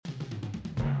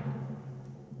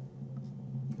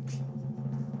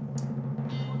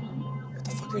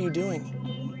fuck are you doing?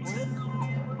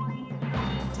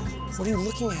 What are you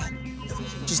looking at?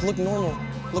 Just look normal.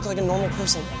 Look like a normal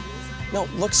person. No,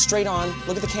 look straight on.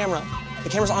 Look at the camera. The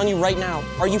camera's on you right now.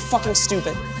 Are you fucking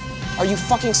stupid? Are you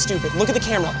fucking stupid? Look at the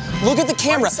camera. Look at the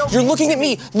camera. You're looking at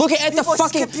me. Look at the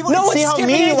fucking. No one's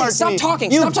skipping anything. Stop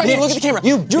talking. Stop talking. Look at the camera.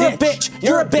 You're a bitch.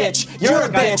 You're a bitch. You're a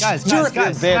bitch.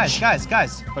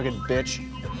 Guys. Fucking bitch.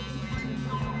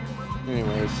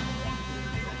 Anyways.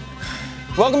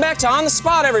 Welcome back to On the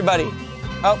Spot, everybody.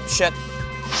 Oh, shit.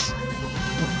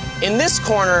 In this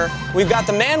corner, we've got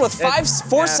the man with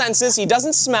four senses. He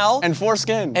doesn't smell. And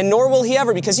foreskin. And nor will he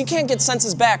ever, because you can't get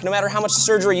senses back no matter how much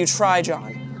surgery you try,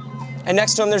 John. And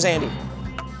next to him, there's Andy.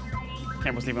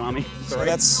 Camera's leaving on me. So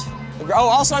that's. Oh,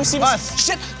 also I'm Steven.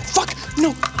 Shit! Fuck!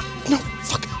 No!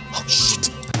 Fuck! Oh,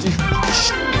 shit!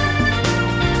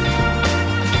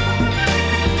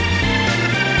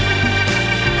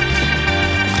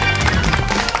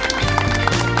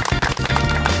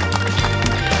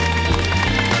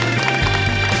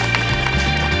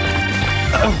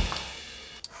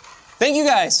 Thank you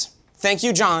guys. Thank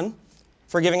you, John,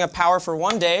 for giving up power for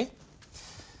one day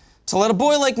to let a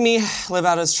boy like me live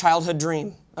out his childhood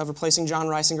dream of replacing John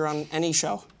Reisinger on any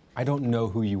show. I don't know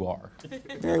who you are.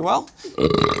 Very well.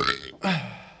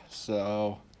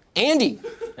 So. Andy.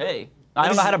 Hey. I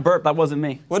don't know how to burp. That wasn't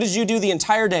me. What did you do the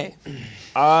entire day?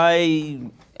 I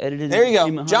edited. There you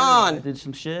go. John. I did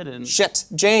some shit and. Shit.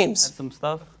 James. Had some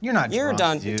stuff. You're not You're drunk,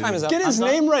 done. dude. Your time is up. Get his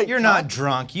name right. You're not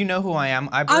drunk. You know who I am.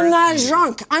 I'm not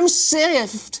drunk. I'm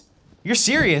serious. You're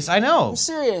serious. I know. I'm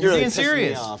serious. You're really being pissing me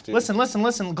serious. off, dude.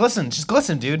 Listen. Just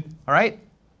glisten, dude. All right?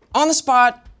 On the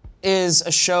Spot is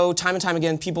a show time and time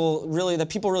again that people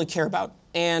really care about.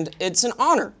 And it's an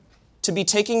honor to be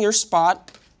taking your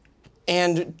spot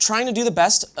and trying to do the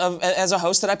best as a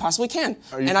host that I possibly can.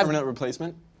 Are you permanent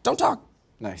replacement? Don't talk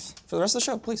Nice. for the rest of the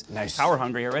show, please. Nice. Power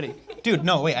hungry already. Dude,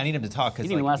 no, wait. I need him to talk because He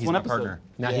didn't last he's one my episode. partner.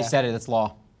 Now he said it. It's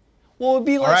law. Well, it'd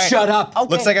be like. All right. Shut up. Okay.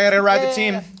 Looks like I gotta ride the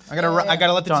team. I gotta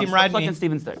let the John, team stop ride sucking me.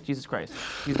 Steven's dick. Jesus Christ.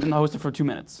 He's been hosted for 2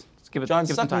 minutes. Let's give it. John,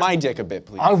 give it some suck time. my dick a bit,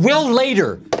 please. I will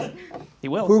later. He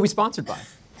will. Who are we sponsored by?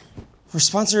 We're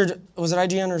sponsored, was it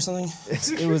IGN or something?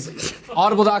 It was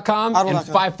Audible.com and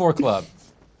Audible.com. 5-4 Club.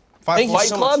 Thank you Fight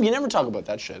so Club? much. You never talk about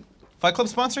that shit. Fight Club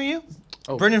sponsoring you?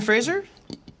 Brendan Fraser?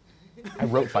 I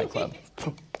wrote Fight Club.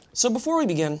 So before we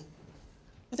begin,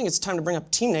 I think it's time to bring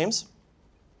up team names.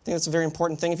 I think that's a very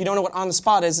important thing. If you don't know what On the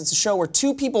Spot is, it's a show where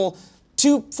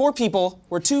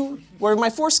where my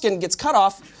foreskin gets cut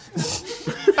off.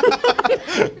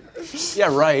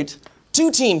 Yeah, right.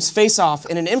 Two teams face off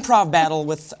in an improv battle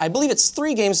with, I believe it's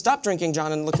 3 games. Stop drinking,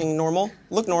 John, and looking normal.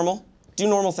 Look normal. Do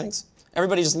normal things.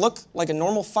 Everybody just look like a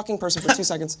normal fucking person for 2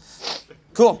 seconds.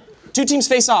 Cool. 2 teams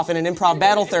face off in an improv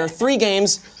battle. There are 3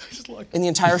 games in the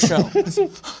entire show.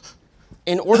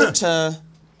 In order to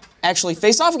actually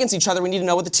face off against each other, we need to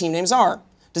know what the team names are.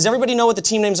 Does everybody know what the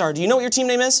team names are? Do you know what your team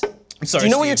name is? I'm sorry, Do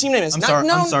you know what Steve. your team name is? I'm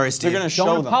No. sorry, Steve. You're gonna show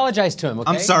Don't them. apologize to him, okay?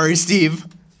 I'm sorry, Steve.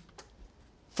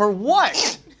 For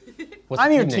what? What's I'm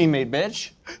the your team name? teammate, bitch.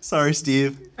 Sorry,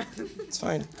 Steve. It's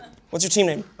fine. What's your team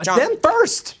name? John. Them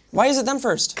first. Why is it them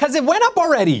first? Because it went up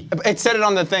already. It said it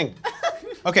on the thing.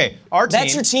 Okay, our team.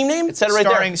 That's your team name? It said it right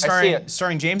there. I see it.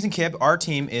 Starring James and Kip, our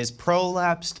team is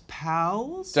Prolapsed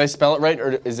Pals. Did I spell it right,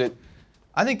 or is it?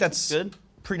 I think that's Good.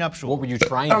 prenuptial. What were you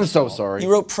trying I'm to so spell? sorry. You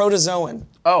wrote protozoan.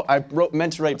 Oh, I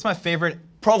meant to write That's my favorite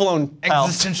provolone pal.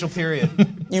 existential period.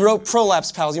 You wrote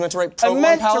prolapse pals. You meant to write I provolone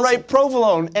meant pals? to write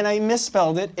provolone, and I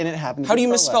misspelled it, and it happened to How be do you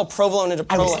prolapse. misspell provolone into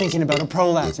I prolapse? was thinking about a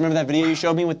prolapse. Remember that video you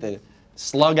showed me with the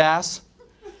slug ass?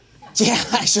 Yeah,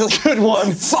 actually. Good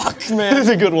one. Fuck, man. It's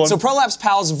a good one. So prolapse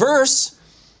pals verse.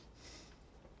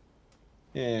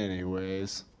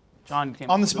 Anyways. John came.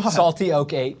 On the spot. Salty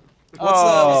Oak 8. What's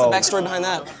the backstory behind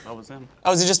that? That was him.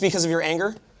 Oh, is it just because of your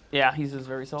anger? Yeah, he's just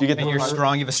very self. You get the And you're part?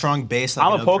 strong. You have a strong base. Like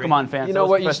I'm a an oak tree. Pokemon fan. You so know it's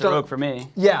what, you Professor still- Oak for me.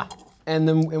 Yeah. And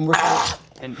we're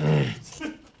And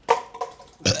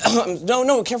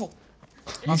No, careful.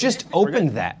 you just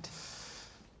opened that.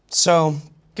 So,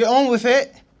 Get on with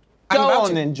it. I'm Go about on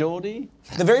to. then, Jody.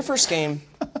 The very first game,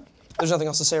 there's nothing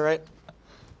else to say, right?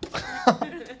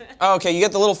 Oh, okay, you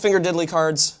get the little finger diddly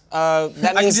cards. That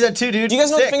I can means, do that too, dude. Do you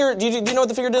guys know what the Sick. finger? Do you know what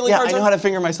the finger diddly Yeah, cards I know are? how to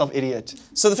finger myself, idiot.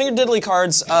 So the finger diddly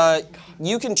cards,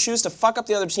 you can choose to fuck up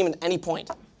the other team at any point.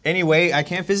 Anyway, I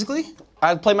can't physically,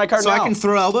 I'll play my card so now. I can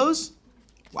throw elbows.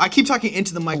 I keep talking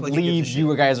into the mic like Believe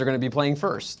you guys are going to be playing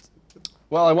first.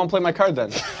 Well, I won't play my card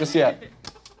then, just yet.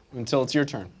 Until it's your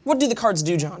turn. What do the cards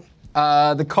do, John?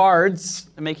 The cards,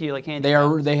 to make you like handy.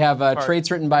 they have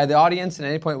traits written by the audience, and at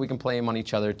any point we can play them on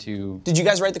each other to. Did you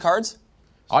guys write the cards?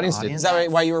 Audience did. Is that right,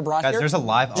 why you were brought Guys, here? there's a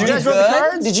live Did you audience. guys write the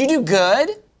cards? Did you do good?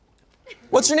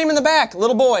 What's your name in the back,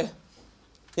 little boy?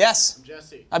 Yes. I'm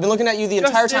Jesse. I've been looking at you the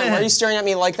entire time. Justin. Why are you staring at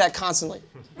me like that constantly?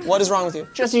 What is wrong with you?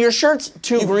 Jesse, your shirt's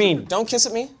too green. Don't kiss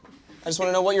at me. I just want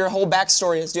to know what your whole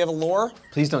backstory is. Do you have a lore?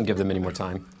 Please don't give them any more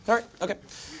time. All right, okay.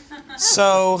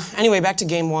 So, anyway, back to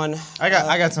game one. I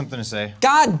got something to say.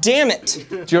 God damn it!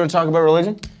 Do you want to talk about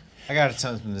religion? I got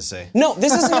something to say. No,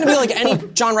 this isn't going to be like any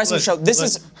John Rising Look, show. This look,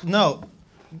 is... No.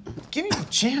 Give me a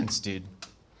chance, dude.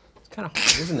 It's kind of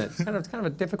hard, isn't it? It's kind of a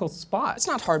difficult spot. It's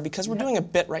not hard because we're doing a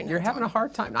bit right now. You're having a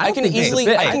hard time. I can don't think it's a easily...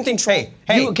 bit. I can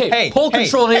control... Pull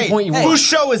control at any point you want. Whose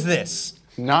show is this?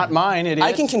 Not mine, idiot.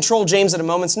 I can control James at a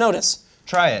moment's notice.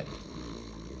 Try it.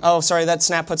 Oh, sorry, that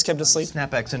snap puts Kib to sleep.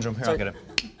 Snapback syndrome. Here, I'll get it.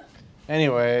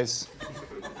 Anyways.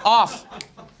 Off.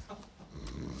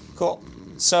 Cool.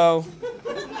 So,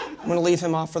 I'm gonna leave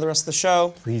him off for the rest of the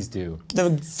show. Please do.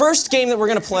 The first game that we're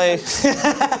gonna play.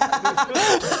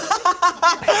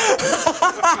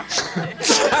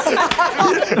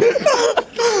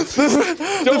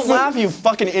 Don't laugh, you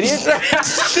fucking idiot.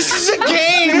 This is a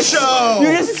game show. You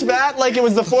just spat like it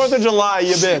was the 4th of July,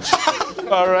 you bitch.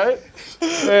 All right?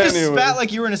 Just Anyway. spat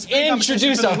like you were in a spin competition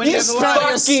Introduce for the a win of the Spat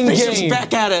fucking your spaceships game.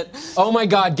 back at it. Oh my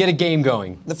God, get a game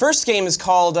going. The first game is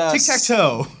called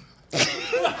Tic-tac-toe.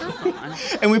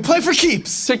 And we play for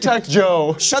keeps. Tic-tac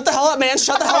Joe. Shut the hell up, man!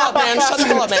 Shut the hell up, man! Shut the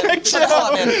hell up, man! Shut the hell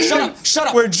up, man! Shut up! Shut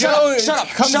up! Where Shut Joe up! Shut up!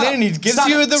 comes Shut in up. and he gives Stop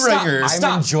you it. the Stop. ringers.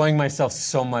 Stop. I'm enjoying myself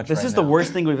so much This right is the now.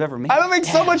 worst thing we've ever made. I'm having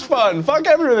so much fun. Fuck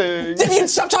everything. If you'd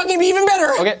stop talking, it'd be even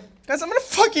better. Okay. Guys, I'm gonna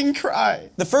fucking cry.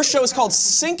 The first show is called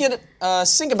Sync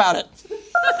About It.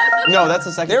 No, that's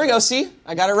the second. There we go. See,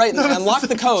 I got it right. Unlock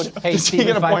the code. Hey, he Steven,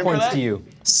 get a 5 point for points that? to you.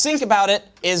 Sync About It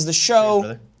is the show.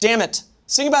 brother. Damn it.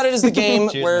 Sync About It is the game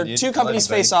Cheers, where my dude. two I love companies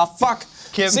you, buddy. face off. Fuck.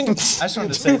 Kim, Sync- I just wanted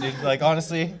to say, dude, like,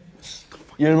 honestly,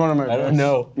 You're one of my I don't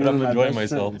know, but I'm enjoying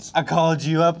best myself. friends. I called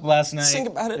you up last night. Sync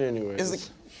About It Anyways. is the.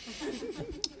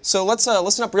 So let's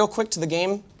listen up real quick to the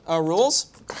game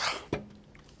rules.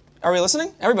 Are we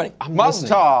listening? Everybody. Mazel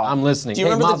tov. I'm listening. Do you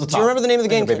remember the name of the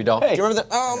game? baby doll. Do you remember the?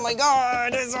 Oh my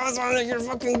God! It's awesome that you're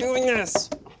fucking doing this.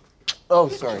 Oh,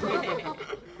 sorry.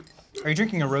 Are you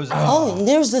drinking a rosé? Oh,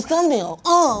 there's the thumbnail.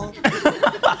 Oh.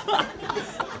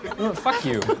 Fuck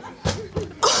you.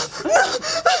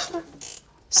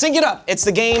 Sync It Up. It's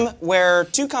the game where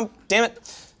damn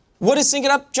it. What is Sync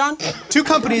It Up, John? Two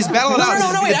companies battle it out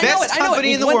No, to be wait, the I know best it. I know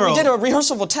company it. in the We world. did a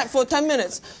rehearsal for 10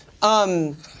 minutes.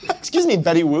 Excuse me,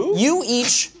 Betty Woo? You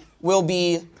each will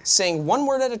be saying one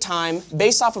word at a time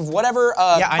based off of whatever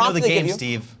Yeah, I know prompt the they give game, you.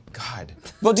 Steve. God.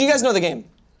 Well, do you guys know the game?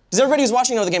 Does everybody who's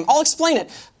watching know the game? I'll explain it.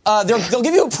 They'll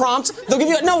give you a prompt. They'll give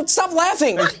you no. Stop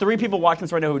laughing. There's 3 people watching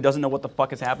this right now who doesn't know what the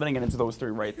fuck is happening, and it's those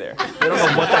 3 right there. They don't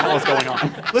know what the hell is going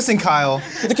on. Listen, Kyle.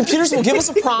 The computers will give us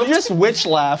a prompt. You just witch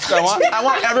laughed. I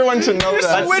want everyone to know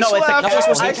that. Witch no, it's a laugh. catch-up.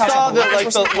 supposed to I be catch saw up. the Not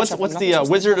like supposed the to what's catch up. what's Not the supposed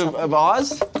to Wizard catch of, up. of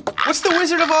Oz? What's the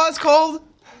Wizard of Oz called?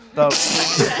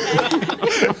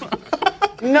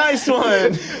 Nice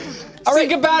one.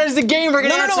 Think about it as a game. We're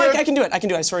gonna No, answer. I can do it. I can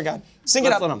do it. I swear to God. Sync it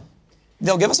Let's up. let 'em.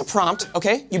 They'll give us a prompt,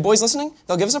 okay? You boys listening?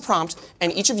 They'll give us a prompt,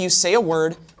 and each of you say a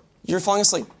word. You're falling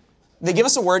asleep. They give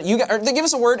us a word. They give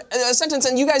us a word, a sentence,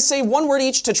 and you guys say one word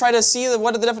each to try to see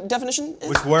what the definition is.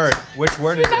 Which word? Which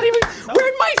word is Not it? even.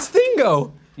 Where'd Mike's thing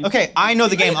go? Okay, I know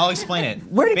the game. I'll explain it.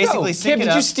 Where'd it go? Basically, sync Kim, it did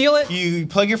up. you steal it? You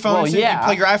plug your phone. Well, into, yeah. You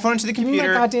plug your iPhone into the me my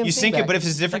computer. goddamn You thing sync back. it, but if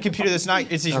it's a different computer that's not,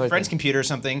 it's your Other friend's thing. computer or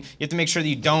something. You have to make sure that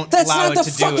you don't That's allow not it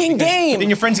the to do it. fucking because game. Then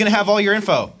your friend's gonna have all your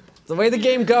info. The way the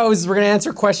game goes is we're gonna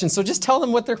answer questions. So just tell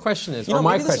them what their question is, You or know,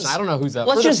 my maybe this question. is- I don't know who's up.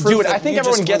 Let's For the just proof do it. that I think you just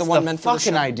everyone were gets the one the meant for the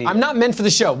fucking show. idea. I'm not meant for the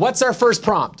show. What's our first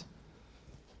prompt?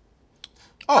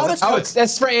 Oh, that's Oh, good.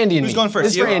 that's for Andy and me. Who's going first?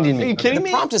 It's for You? Andy and me. Are you kidding The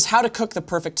me? prompt is how to cook the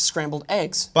perfect scrambled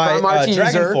eggs. By From RT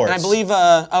Dragon user, Force. And I believe,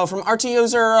 from RT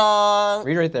user,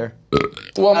 Read right there.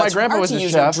 Well, my it's grandpa RT was a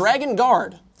user, chef. Dragon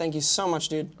Guard. Thank you so much,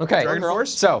 dude. Okay. Dragon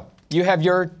Force? So you have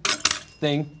your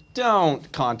thing. Don't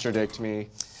contradict me.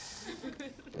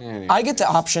 Anyway. I get the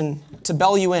option to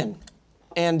bell you in,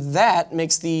 and that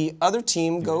makes the other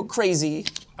team go crazy.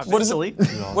 What is it? What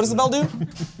does the bell do?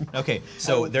 Okay,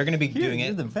 so they're gonna be doing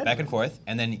it back and forth,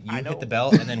 and then you hit the bell,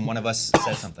 and then one of us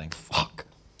says something.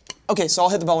 Okay, so I'll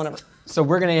hit the bell whenever. So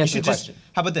we're gonna You answer should the just. question.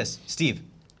 How about this, Steve?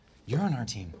 You're on our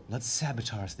team. Let's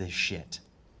sabotage this shit.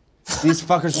 These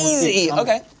fuckers won't keep Easy. coming.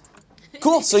 Okay.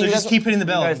 Cool. So So you guys, just keep hitting the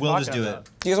bell. guys We'll just talking do about? it.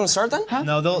 do you guys want to start then?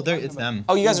 No, it's them.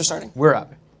 Oh, you guys are starting. We're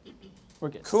up. We're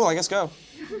good. Cool. I guess go.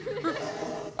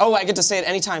 Oh, I get to say it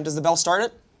anytime. Does the bell start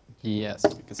it? Yes.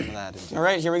 Get some of that in. All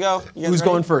right. Here we go. You guys Who's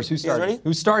ready? going first? Who's You guys starting? ready?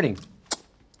 Who's starting?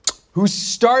 Who's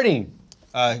starting?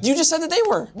 You just said that they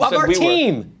were. Of said our we were.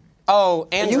 team. Oh,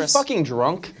 Are you Andrus. fucking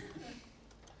drunk?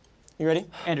 You ready?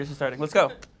 Andrews is starting. Let's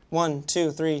go. 1,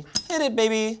 2, 3. Hit it,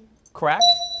 baby. Crack.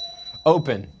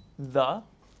 Open. The.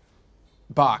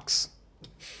 Box.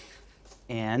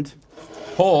 And.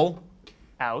 Pull.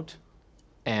 Out.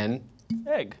 And.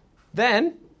 Egg.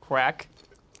 Then. Crack.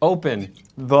 Open.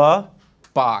 The.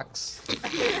 Box.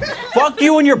 Fuck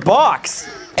you and your box.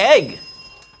 Egg.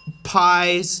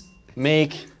 Pies.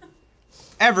 Make.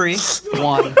 Every.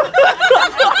 One.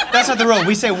 That's not the rule.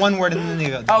 We say one word and then you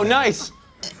go. Oh, nice.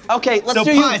 Okay, let's So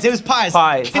do pies. It was pies.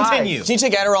 Pies. Continue. Can you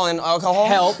take Adderall and alcohol?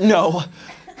 Help. No.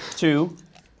 2.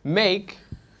 Make.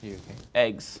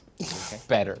 Eggs.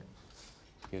 Better.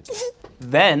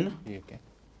 Then.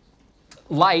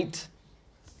 Light.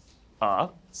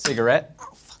 Cigarette.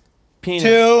 Penis.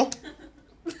 2.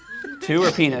 2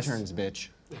 or penis? Bitch.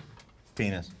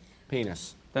 Penis.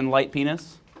 Penis. Then light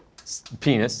penis.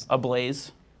 Penis.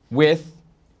 Ablaze. With.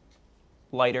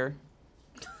 Lighter.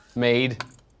 Made.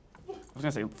 I was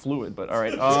gonna say fluid, but all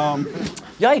right.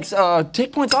 Yikes!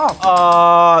 Take points off.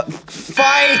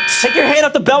 Fight. Take your hand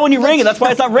off the bell when you ring it. That's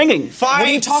why it's not ringing. Fight. What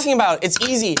are you talking about? It's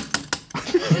easy.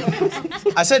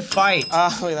 I said fight.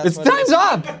 Wait, that's It's what it time's is.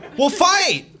 up. Well,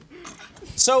 fight.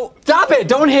 So Stop it.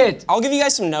 Don't hit. I'll give you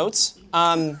guys some notes.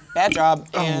 Bad job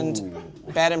and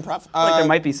bad improv. Like there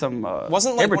might be some.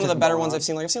 Wasn't like one of the favoritism better going ones on. I've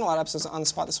seen. Like I've seen a lot of episodes on the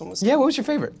spot. This one was Yeah, what was your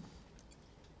favorite?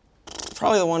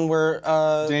 probably the one where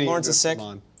Lawrence is sick.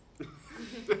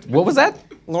 What was that?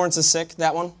 Lawrence is sick.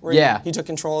 That one. Where Yeah. He took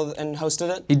control and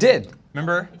hosted it. He did.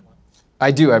 Remember?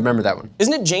 I do. I remember that one.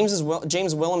 Isn't it James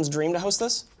Willem's dream to host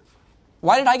this?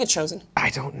 Why did I get chosen? I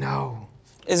don't know.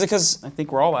 Is it because I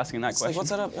think we're all asking that like question. what's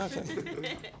that up?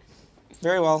 Okay.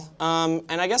 Very well.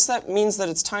 And I guess that means that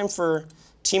it's time for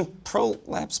Team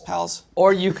Prolapse Pals.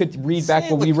 Or you could read back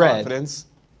what we read.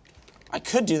 I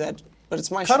could do that, but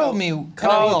it's my Cuddle show. me.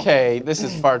 Okay, this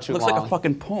is far too Looks long. like a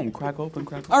fucking poem. Crack open,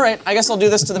 crack open. All right, I guess I'll do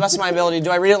this to the best of my ability.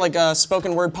 Do I read it like a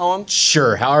spoken word poem?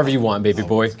 Sure, however you want, baby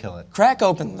boy. Kill it. Crack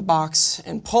open the box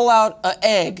and pull out an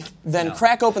egg, then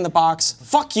crack open the box.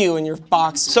 Fuck you and your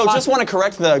box. So just want to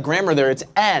correct the grammar there. It's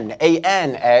N,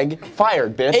 A-N, egg.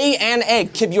 Fired, bitch. A-N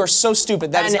egg. Kib, you are so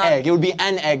stupid. That is N not... egg. It would be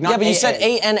N egg, not Yeah, but you A said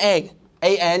egg. A-N egg.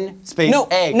 A-N space No,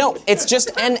 egg. no, it's just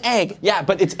an egg. Yeah,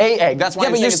 but it's A egg. That's why Yeah,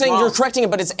 I'm but you're saying saying it's you're wrong. correcting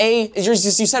it, but it's A. You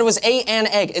said it was an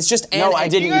egg. It's just an egg. No, I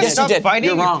didn't. You guys Yes, stop you did. fighting.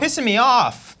 You're wrong. pissing me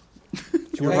off.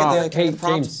 You're Hey,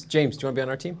 James. James, do you want to be on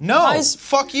our team? No. Pies.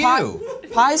 Fuck you.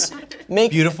 Pies make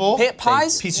Beautiful.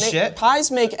 Pies Piece of make, shit. Pies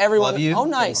make everyone. Love you. Oh,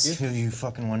 nice. Kill you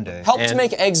fucking one day. Help to And-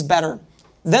 make eggs better.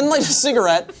 Then light a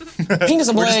cigarette. Penis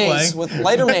ablaze playing. with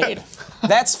lighter made.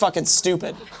 That's fucking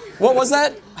stupid. What was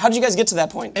that? How did you guys get to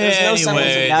that point? There's no semblance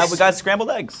of- Anyways. Now we got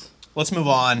scrambled eggs. Let's move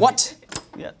on. What?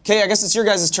 Yeah. Okay, I guess it's your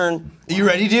guys' turn. Are you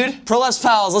ready, dude? Prolapse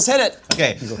Pals, let's hit it.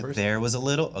 Okay. There was a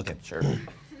little. Okay, sure.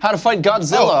 How to fight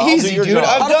Godzilla. Oh, I'll do easy, your dude. job.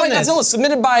 I've How to done Fight this. Godzilla,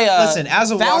 submitted by Listen,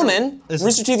 as a Falman. listen.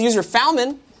 Rooster Teeth user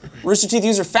Falman. Rooster Teeth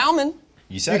user Falman.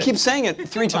 You said You it. keep saying it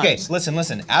 3 Okay, times.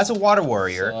 listen. As a water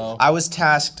warrior, I was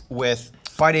tasked with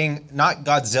fighting not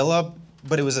Godzilla,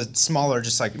 but it was a smaller,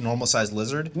 just like normal-sized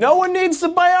lizard. No one needs the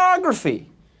biography.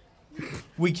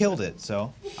 We killed it,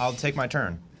 so I'll take my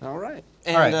turn. All right.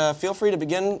 And right. Feel free to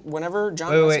begin whenever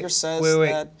John Wait. Reisinger says Wait.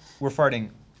 that. We're farting.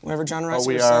 Whenever John we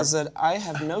Reisinger are. says that I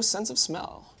have no sense of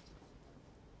smell.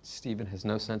 Steven has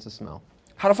no sense of smell.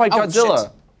 How to fight Oh, Godzilla.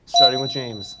 shit. Starting with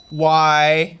James.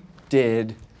 Why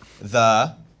Did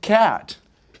the cat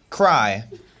cry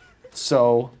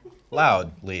so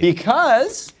loudly?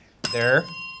 because There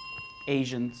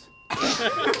Asians.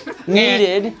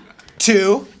 needed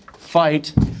to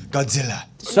fight Godzilla.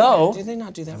 so Do they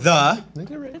not do that?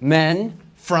 The men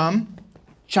from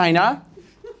China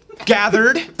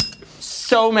gathered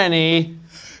so many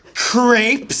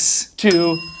crepes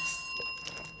to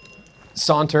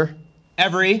Saunter.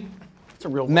 every It's a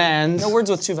real man's No words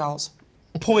with 2 vowels.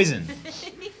 poison.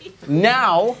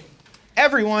 now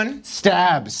Everyone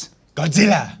stabs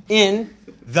Godzilla. in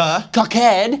The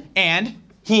cockhead and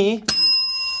He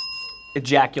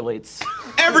ejaculates.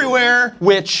 everywhere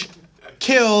which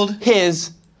killed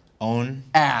his own.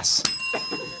 ass.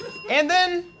 And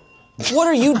then What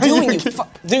are you doing?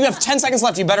 You have 10 seconds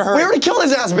left. You better hurry. We already killed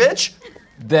his ass, bitch.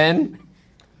 Then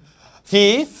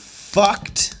He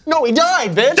fucked. no, he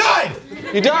died, bitch. Died!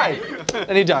 He died.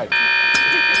 And he died.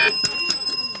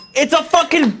 It's a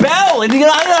fucking bell! And you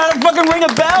know how to fucking ring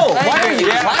a bell! Why are you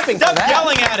clapping for Stop that?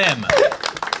 yelling at him.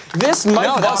 This mic No,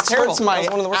 that was box terrible. hurts my That was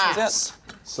one of the worst ones yet. ass.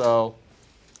 So,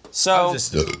 So,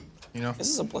 Just, you know. this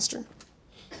is a blister. do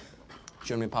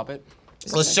you want me to pop it?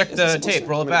 Let's check the tape.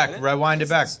 Roll it back. Rewind it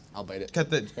back. I'll bite it.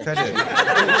 Cut it. This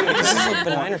is like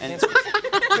benign or cancer.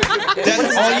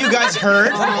 That's all you guys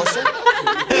heard.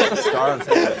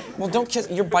 Well, don't kiss.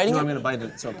 You're biting it. gonna bite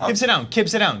it. So Kib, sit down. Kib,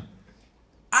 sit down.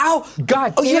 Ow!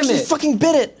 God Oh, you damn actually it. fucking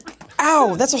bit it.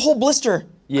 Ow, that's a whole blister.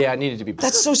 Yeah, it needed to be.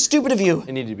 That's so stupid of you.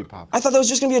 It needed to be popped. I thought that was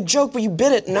just gonna be a joke, but you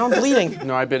bit it, and now I'm bleeding.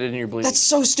 No, I bit it and you're bleeding. That's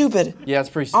so stupid. Yeah, it's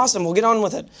pretty. Awesome, we'll get on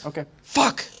with it. Okay.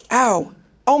 Fuck. Ow.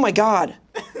 Oh my god.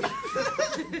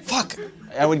 Fuck.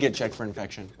 I would get checked for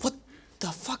infection. What the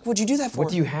fuck would you do that for?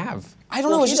 What do you have? I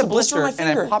don't know, it's he just a had a blister on my blister, and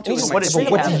I finger. popped it he with just my straight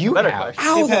up What bit do it. you Better have? question.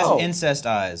 Ow, Steve has though. incest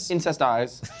eyes, Incest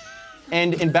eyes.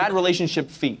 And in bad relationship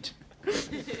feet.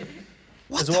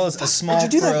 as well as a small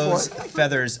What'd you do that crow's for?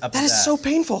 feathers up That his is so ass.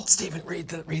 painful. Steven, read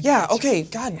the Yeah, okay,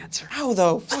 god. Ow,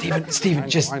 though. Fuck. Steven,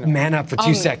 just I know. man up for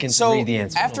 2 seconds So, and read the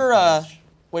answer. after,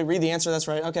 wait, read the answer, that's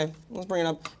right. Okay, let's bring it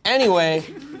up. Anyway,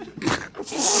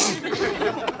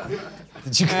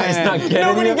 Did you guys not get it?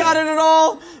 nobody got it at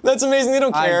all. That's amazing, they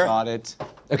don't I care. got it.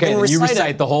 Okay, Then then you recite it.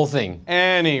 recite the whole thing.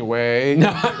 Anyway.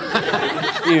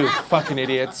 You fucking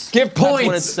idiots. Give That's what it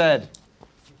points. said.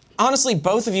 Honestly,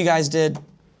 both of you guys did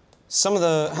some of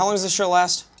the, how long does this show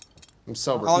last? I'm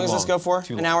sober. How long does this long. go for?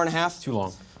 Too An long. hour and a half? Too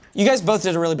long. You guys both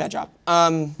did a really bad job.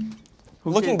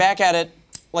 Looking back at it,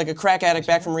 like a crack addict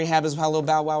back from rehab is how Lil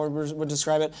Bow Wow would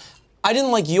describe it. I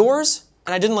didn't like yours,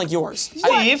 and I didn't like yours.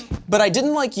 Steve. But I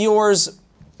didn't like yours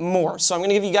more, so I'm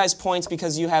gonna give you guys points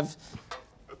because you have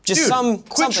just Dude, something.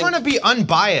 quit trying to be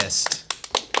unbiased.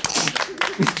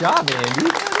 Good job, Andy.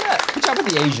 Good job with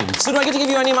the Asians. So do I get to give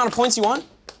you any amount of points you want?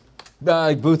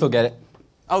 Booth will get it.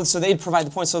 Oh, so they'd provide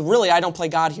the points. So really, I don't play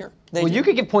God here. They Well, do. you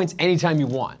could get points anytime you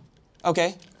want.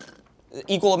 Okay.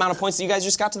 Equal amount of points that you guys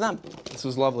just got to them. This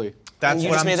was lovely. That's you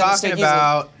what just I'm made that talking mistake easily.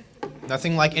 about.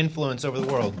 Nothing like influence over the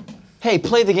world. Hey,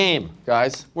 play the game,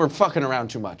 guys. We're fucking around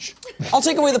too much. I'll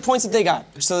take away the points that they got,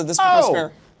 so that this becomes Oh.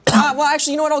 fair. Well,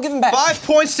 actually, you know what? I'll give them back. 5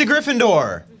 points to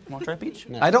Gryffindor. Want to try peach?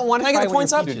 I don't want to Can I try get the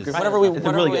points up? Peaches. Whatever we, It's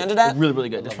whatever really we good. ended at. It's really, really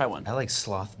good. Just try one. I like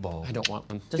sloth ball. I don't want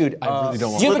one. Dude, I really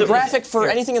don't want Do you one. have a graphic for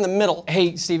anything in the middle?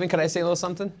 Hey, Steven, could I say a little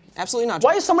something? Absolutely not.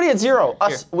 Why is somebody at 0?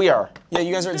 Us, we are. Yeah,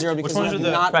 you guys are at 0 because ones you are have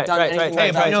the- not Right, done right, anything right, like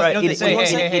right, that. You know right. what they Eat it, say? eat it,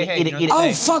 Hey, hey, eat hey, it, hey, eat you know it, eat what it. they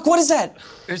Oh say? fuck! What is that?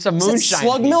 There's a Is moonshine. it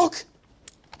slug milk?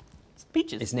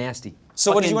 Peaches. It's nasty.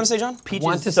 So what did Fucking you want to say, John? Peaches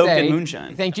Want to soaked say in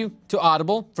moonshine. thank you to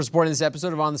Audible for supporting this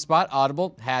episode of On the Spot.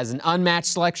 Audible has an unmatched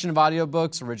selection of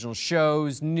audiobooks, original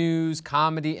shows, news,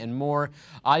 comedy, and more.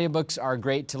 Audiobooks are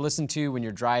great to listen to when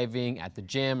you're driving, at the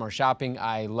gym, or shopping.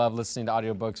 I love listening to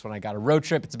audiobooks when I got a road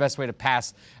trip. It's the best way to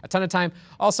pass a ton of time.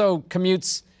 Also,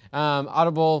 commutes.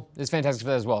 Audible is fantastic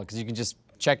for that as well because you can just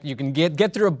check. You can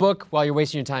get through a book while you're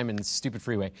wasting your time in the stupid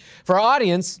freeway. For our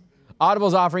audience, Audible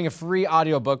is offering a free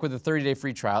audiobook with a 30-day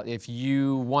free trial. If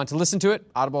you want to listen to it,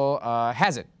 Audible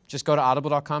has it. Just go to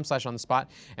audible.com/onthespot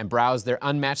and browse their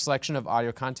unmatched selection of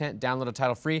audio content. Download a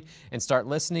title free and start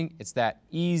listening. It's that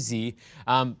easy.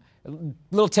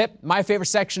 Little tip, my favorite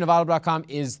section of audible.com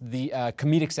is the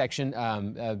comedic section.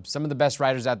 Some of the best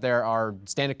writers out there are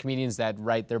stand-up comedians that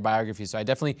write their biographies. So I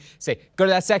definitely say, go to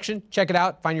that section, check it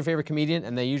out, find your favorite comedian,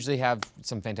 and they usually have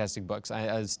some fantastic books.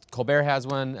 Colbert has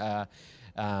one.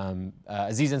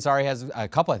 Aziz Ansari has a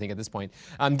couple, I think, at this point.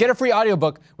 Get a free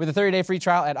audiobook with a 30-day free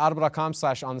trial at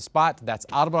audible.com/onthespot. That's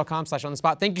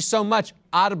audible.com/onthespot. Thank you so much,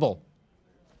 Audible.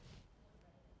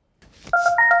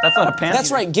 That's not a pants.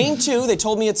 That's right. Game 2. They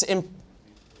told me it's the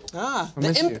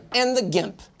miss imp you. and the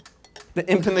gimp. The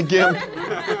imp and the gimp.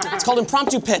 It's called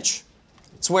impromptu pitch.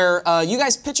 It's where you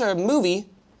guys pitch a movie.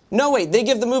 No, wait. They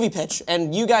give the movie pitch,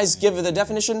 and you guys give the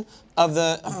definition of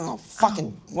the. Oh,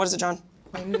 fucking. What is it, John?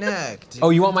 My neck. Dude. Oh,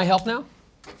 you want my help now?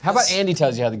 How about Andy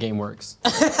tells you how the game works?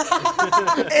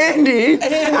 Andy!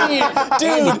 Andy,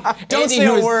 dude, don't Andy, say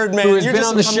who a has- word, man. Who has You're been just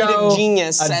on the a comedic show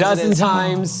genius a as it dozen is.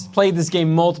 times, played this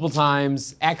game multiple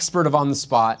times, expert of On the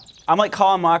Spot. I'm like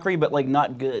Colin Mockery, but like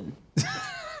not good.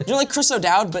 You're like Chris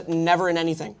O'Dowd, but never in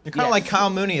anything. You're kind of Yes. like Kyle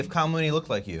Mooney if Kyle Mooney looked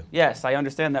like you. Yes, I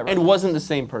understand that. And wasn't the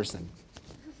same person.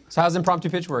 So how's impromptu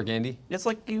pitch work, Andy? It's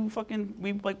like we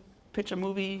like pitch a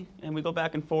movie and we go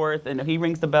back and forth, and he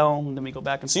rings the bell, and then we go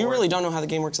back and So forth. you really don't know how the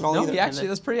game works at all No, either. actually,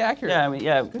 that's pretty accurate. Yeah, I mean,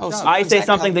 yeah. Oh, so I say exactly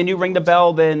something, how- then you ring the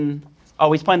bell, then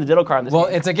he's playing the diddle card on this Well,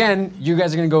 game. it's again, you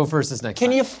guys are gonna go first this next Can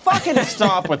time. you fucking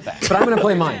stop with that? But I'm gonna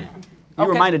play mine. You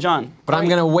reminded John. But I'm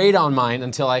gonna wait on mine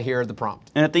until I hear the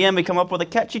prompt. And at the end, we come up with a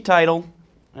catchy title,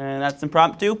 and that's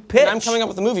impromptu pitch. And I'm coming up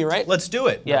with the movie, right? Let's do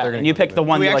it. Yeah, they're gonna and you come pick the up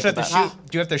one Do we you like actually the have to best. shoot?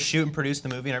 Do you have to shoot and produce the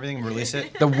movie and everything and release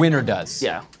it? The winner does.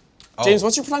 Yeah. James,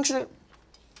 what's your production?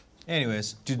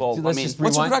 Anyways, Well, Let's I mean, just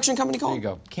What's your rewind. production company There called? you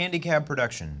go. Candy Cab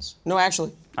Productions. No,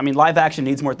 actually. I mean, live action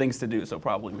needs more things to do, so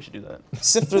probably we should do that.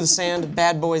 Sift Through the Sand,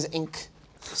 Bad Boys Inc.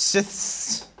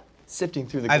 Sith. Sifting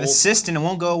through the I have a gold. cyst and it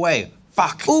won't go away.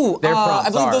 Fuck. Ooh, They're prompts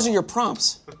I believe are- those are your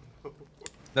prompts.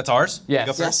 That's ours? Yes.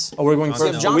 Go first. Yes. Oh, we're going Jon first.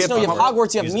 You have Snow. Jon Snow, you have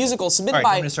Hogwarts, you have musical, submitted All right,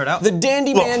 by want me to start out? the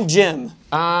Dandy Man Jim.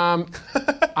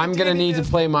 I'm gonna need to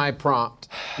play my prompt,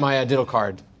 my diddle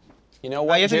card. You know Oh,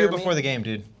 what, you have to do it Jeremy? before the game,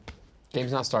 dude.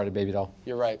 Game's not started, baby doll.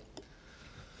 You're right.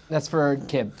 That's for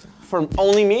Kib. For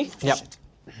only me? Yep.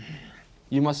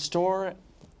 You must store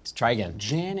Let's try again.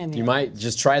 Jan in the You might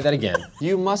just try that again.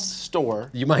 You must store.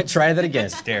 You might try that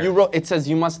again. There. You wrote. It says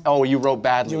you must. Oh, you wrote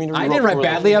badly. You mean to I You didn't wrote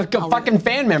write poorly. badly. A fucking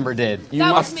fan member did. You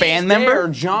That must was me. fan member? stare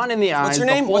John in the eyes your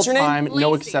name? the whole What's your name? time,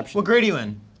 no Lacey. exception. What grade are you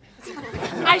in?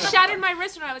 I shattered my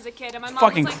wrist when I was a kid, and my mom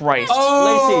Fucking was like, Christ.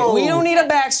 Oh, we don't need a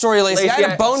backstory, Lacey. I Lacey,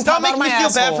 had a bone Stop pop out of making my me feel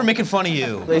asshole. bad for making fun of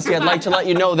you. Lacey, I'd like to let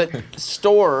you know that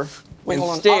store Wait, and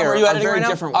hold on. stare Autumn, are you editing very right now?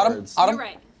 different Autumn? words. Autumn? You're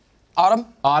right. Autumn?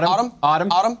 Autumn. Autumn? Autumn.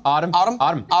 Autumn? Autumn. Autumn?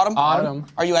 Autumn. Autumn? Autumn.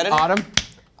 Are you editing? Autumn.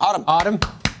 Autumn. Autumn.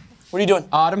 What are you doing?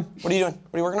 Autumn. What are you doing?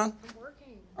 What are you working on?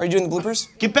 Are you doing the bloopers?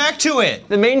 Get back to it.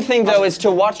 The main thing, though, is to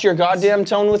watch your goddamn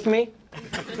tone with me.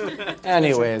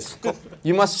 Anyways,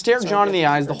 you must stare John in the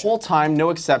eyes the whole time, no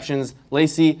exceptions.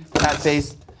 Lacey, cat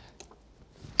face.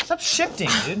 Stop shifting,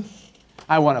 dude.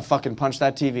 I want to fucking punch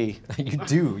that TV. You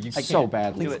do. You So can't.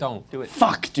 badly. Please don't. Do it.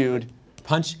 Fuck, dude.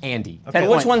 Punch Andy. And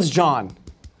which one's John?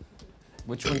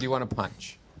 Which one do you want to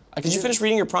punch? Did you finish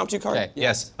reading your prompt card? Okay.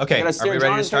 Yes. Okay. gotta Are stare we John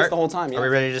ready in to his face start? the whole time, yeah. Are we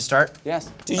ready to start? Yes.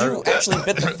 Did you actually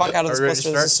bit the fuck out of this Are we ready to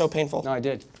blister? This is so painful. No, I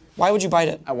did. Why would you bite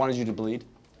it? I wanted you to bleed.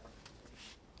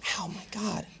 Oh my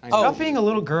god. Stop being a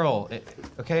little girl,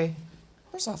 okay?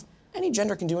 First off, any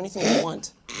gender can do anything they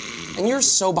want. And you're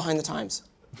so behind the times.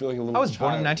 I feel like a little I was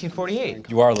born in child. 1948.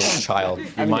 You are a little child.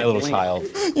 You're my little child.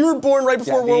 You were born right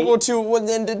before Yeah, World War II when it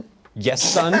ended. Yes,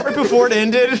 son. Right before it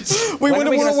ended. Wait, when are did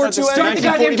we World gonna War start II this? end? Start the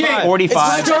goddamn game.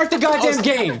 45. Start the goddamn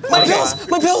game. My pills!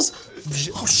 My pills!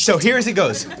 So here's it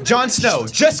goes. Jon Snow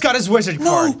just got his wizard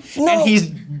card, no. and he's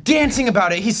dancing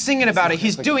about it. He's singing about it.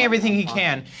 He's doing everything he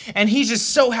can, and he's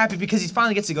just so happy because he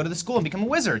finally gets to go to the school and become a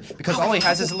wizard. Because all he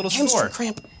has is a little Hamstring store.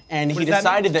 cramp. And he does that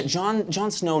decided that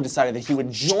Jon Snow decided that he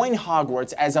would join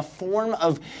Hogwarts as a form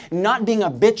of not being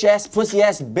a bitch-ass,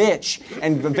 pussy-ass bitch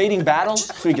and evading battle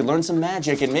so he could learn some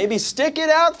magic and maybe stick it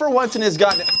out for once in his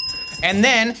goddamn... And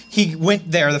then he went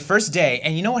there the first day,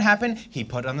 and you know what happened? He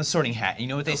put on the sorting hat. And you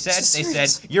know what they said? They said,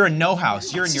 "You're in no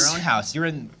house. You're in your own house. You're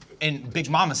in Big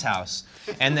Mama's house."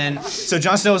 And then, so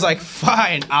Jon Snow was like,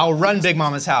 "Fine, I'll run Big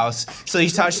Mama's house." So he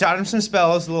taught him some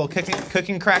spells, a little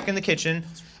cooking crack in the kitchen,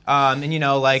 and you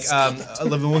know, like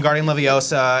Wingardium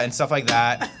Leviosa and stuff like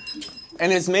that.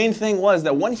 And his main thing was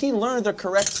that when he learned the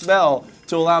correct spell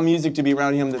to allow music to be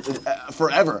around him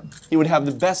forever, he would have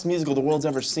the best musical the world's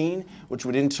ever seen, which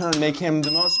would in turn make him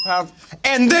the most powerful.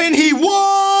 And then he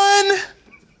won.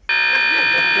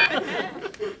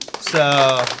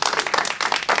 So,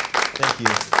 thank you.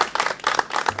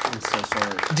 I'm so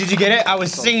sorry. Did you get it? I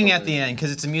was singing at the end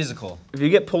because it's a musical. If you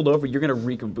get pulled over, you're gonna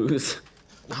reek of booze.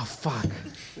 Oh, fuck.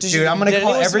 Dude, I'm gonna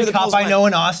call every cop I know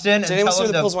in Austin and Did anyone tell see where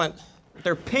them the pills to. went?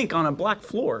 They're pink on a black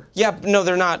floor. Yeah, no,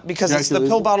 they're not because it's the actually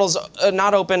pill losing? bottle's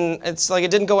not open. It's like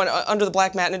it didn't go under the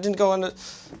black mat and it didn't go under.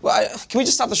 Well, can we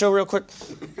just stop the show real quick?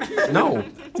 No.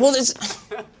 Well, it's.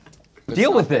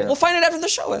 Deal with it. We'll find it after the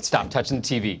show. That's Stop touching the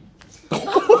TV.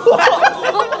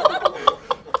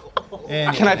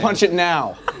 Can I punch it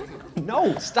now?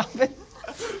 No, stop it.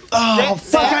 Oh,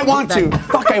 fuck, I want to.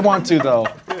 Fuck, I want to, though.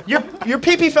 Your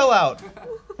pee-pee fell out.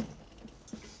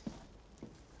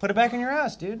 Put it back in your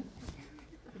ass, dude.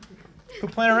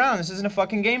 Quit playing around. This isn't a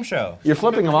fucking game show. You're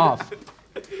flipping them off.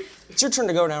 It's your turn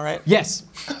to go now, right? Yes.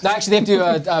 No, actually, they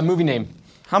have to do a movie name.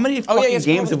 How many Oh fucking yeah, you have to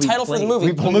come games up with have the we title for the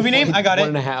played? movie. Movie name? I got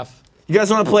it. 1.5. You guys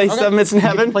want to play 7 Minutes in You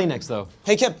get to Heaven? play next, though.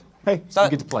 Hey, Kip. Hey, Stop.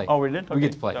 You get to play. Oh, we did? We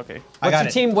get to play. Okay. I What's got your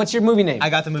it. team? What's your movie name? I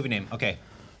got the movie name. Okay.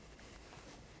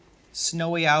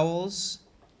 Snowy owls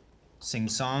sing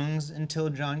songs until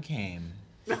John came.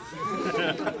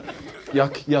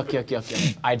 Yuck, yuck, yuck, yuck,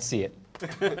 yuck. I'd see it.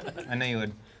 I know you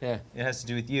would. Yeah. It has to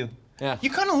do with you. Yeah. You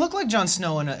kind of look like Jon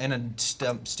Snow in a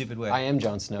stupid way. I am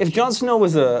Jon Snow. If Jon Snow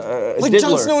was a Like diddler,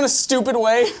 Jon Snow in a stupid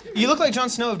way. You look like Jon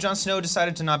Snow if Jon Snow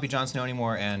decided to not be Jon Snow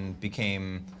anymore and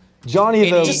became Johnny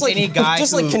the... Just like any guy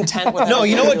just like who- content with. No,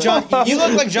 you know what, everything. Jon? You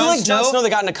look like You're Jon like Snow. Jon Snow that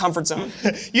got in a comfort zone.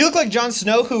 You look like Jon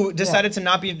Snow who decided to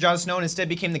not be Jon Snow and instead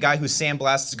became the guy who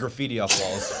sandblasts graffiti off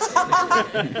walls.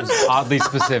 Oddly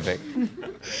specific. You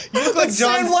look like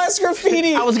Jon. Sandblast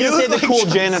graffiti. I was going to say look the like cool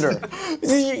Jon janitor.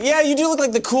 Yeah, you do look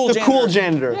like the cool The janitor. cool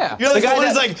janitor. Yeah. You're like the the guy one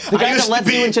who's that- like, the guy I used that lets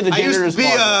to be, you into the I used janitor's to be,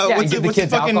 closet. Yeah, what's give the what's the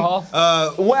kids fucking,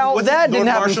 alcohol. Well, what's that Lord didn't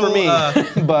happen for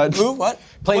Marshall, me, but Who? What?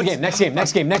 Play the game. Next game.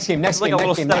 Next game. Next game. Next like game. a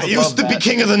Next little game. step Next I game. used to be that.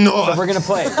 king of the north. We're gonna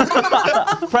play.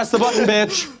 press the button,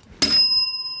 bitch.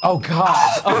 Oh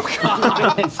God. Oh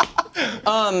God.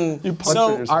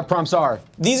 So Our prompts are.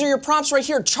 these are your prompts right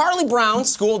here. Charlie Brown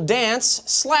school dance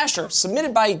slasher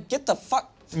submitted by get the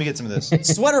fuck Let me get some of this.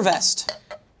 sweater vest.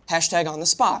 Hashtag on the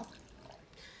spot.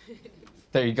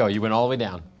 There you go. You went all the way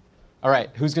down. All right,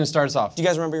 who's going to start us off? Do you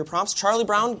guys remember your prompts? Charlie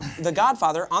Brown, The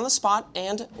Godfather, On the Spot,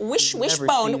 and Wishbone,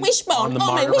 On Wishbone, the oh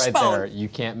my marker right there. Wishbone. You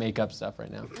can't make up stuff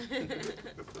right now.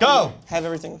 Go. Have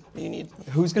everything you need.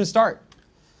 Who's going to start?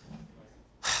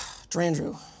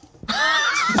 Drandrew.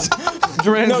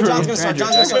 No, John's gonna start.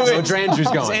 John's gonna start. Oh,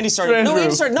 Drandrew's going. Andy started. No,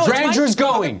 Andy started. No, it's mine. Drandrew's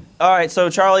going. All right, so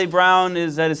Charlie Brown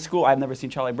is at his school. I've never seen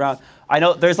Charlie Brown. I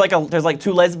know there's like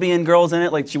two lesbian girls in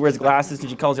it. Like she wears glasses and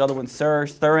she calls the other one Sir.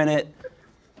 They're in it,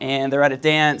 and they're at a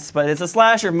dance. But it's a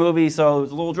slasher movie, so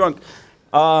it's a little drunk.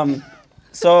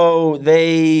 So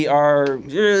they are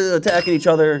attacking each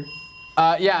other.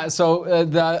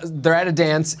 They're at a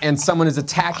dance and someone is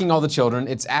attacking all the children.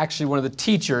 It's actually one of the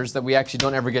teachers that we actually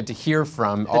don't ever get to hear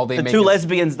from. The two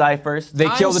lesbians die first. They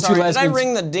kill the two lesbians. Did I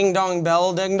ring the ding dong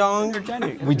bell, ding dong?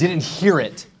 We didn't hear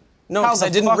it. No, because I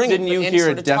didn't ring didn't it. you but Andy hear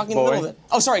it, started deaf talking in the middle boy? of it.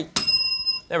 Oh, sorry.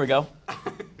 There we go.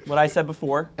 What I said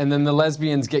before. And then the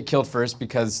lesbians get killed first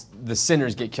because the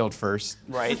sinners get killed first.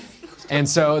 Right. And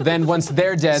so then once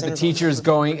they're dead, the teacher's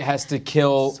has to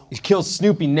kill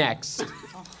Snoopy next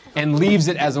and leaves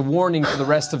it as a warning for the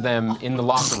rest of them in the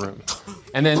locker room.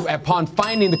 And then upon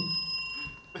finding the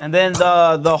And then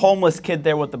the homeless kid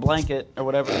there with the blanket or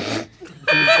whatever. He's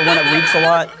the one that reeks a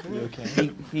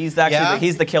lot. He's actually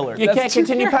he's the killer. You can't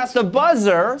continue past the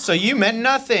buzzer. So you meant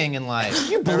nothing in life.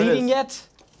 you bleeding yet?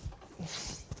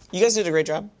 You guys did a great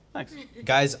job. Thanks.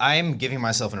 Guys, I'm giving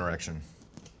myself an erection.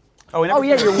 Oh,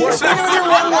 yeah, you're working.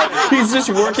 He's just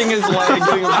working his leg,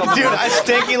 doing himself. Dude, I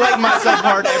stanky leg myself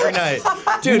hard every night.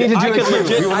 Dude, you need to do it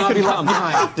too. We will not be left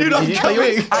behind. Dude, I'm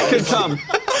coming. I could come.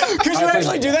 Could you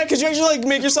actually do that? Could you actually like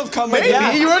make yourself come? Maybe.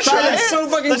 You want to try it? That's so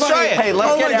fucking Let's funny. try it. Hey, let's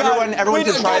Oh get my God. everyone Wait,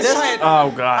 to try guys, this. try it.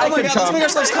 Oh, God. Oh my God, let's make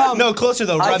ourselves come. No, closer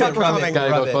though. Rub it, rub it.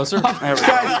 Gotta rub go it. closer.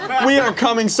 Guys, we are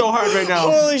coming so hard right now.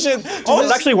 Holy shit. Oh,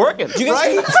 it's actually working. Do you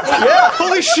guys Yeah.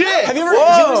 Holy shit. have you ever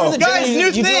do the Guys, gym, new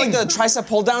you do thing. like the tricep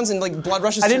pull downs and like blood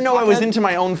rushes I to didn't your know I was cockhead? into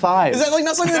my own thighs. Is that like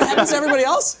not something that happens to everybody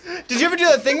else? Did you ever do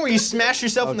that thing where you smash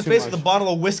yourself in the face with a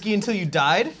bottle of whiskey until you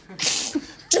died?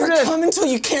 Do you come until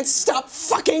you can't stop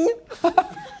fucking? Oh,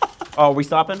 are we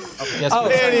stopping? Okay. Yes,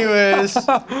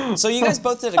 Anyways. So you guys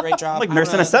both did a great job. I'm like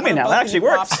nursing a semi now. That actually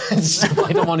works.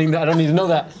 I don't need to know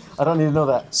that. I don't need to know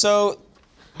that. So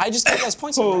I just gave you guys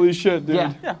points. on that. shit, dude.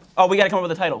 Yeah. Yeah. Oh, we got to come up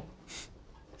with a title.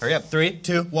 Hurry up. 3,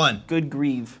 2, 1. Good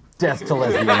grieve. Death to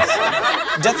lesbians.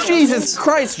 Death to Jesus lesbians?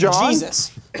 Christ, John.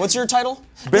 Jesus. What's your title?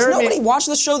 Does Bury me- nobody watch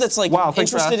this show that's like Wow,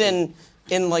 thanks for interested asking.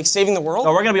 in like saving the world?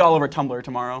 Oh, we're gonna be all over Tumblr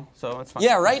tomorrow, so it's fine.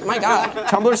 Yeah, right? My God.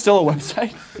 Tumblr's still a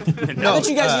website. I bet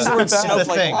you guys use the word that's the snowflake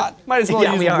a thing. lot. Might as well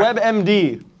Yeah, use we are.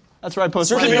 WebMD. That's where I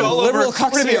post We're my gonna be news. all over- liberal We're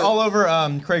gonna be cucks all over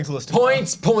Craigslist.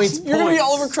 Points. You're gonna be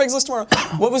all over Craigslist tomorrow.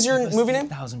 What was your movie name?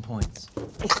 1,000 points.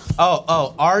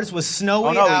 Oh, ours was Snowy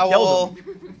Oh, no, we Owl. killed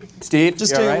Steve,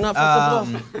 Just you kidding. all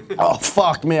right? Not Oh,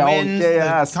 fuck me. I'll Wins gay the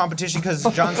ass. competition because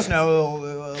Jon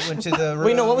Snow went to the.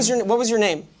 Wait, no. What was your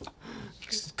name?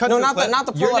 Cut No, to not clip. the not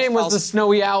the Your pull-up name was files. the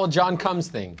Snowy Owl John Comes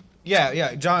thing.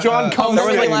 Yeah, John. Combs. There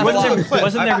was Wait, laugh what's a lot. the clip?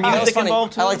 Wasn't there I- That was music funny.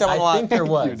 involved too? I like that one a I lot. think there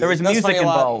was. There was That's music funny a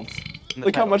lot. involved.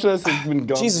 Look how much of this has been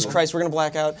gone. Jesus Christ, we're gonna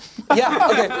black out. Yeah.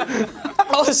 Okay.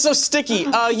 Oh, it's so sticky.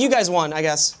 You guys won, I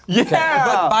guess. Yeah.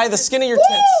 But by the skin of your tits.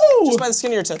 Woo! Just by the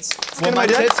skin of your tits. Well, my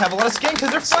tits have a lot of skin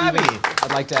because they're flabby.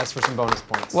 I'd like to ask for some bonus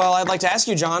points. Well, I'd like to ask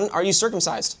you, John, are you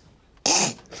circumcised?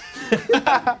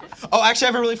 Oh, actually,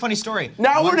 I have a really funny story.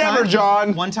 Now or never,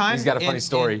 John. One time, He's got a funny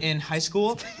story. In high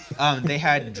school, they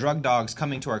had drug dogs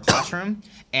coming to our classroom,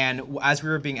 and as we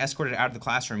were being escorted out of the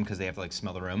classroom because they have to like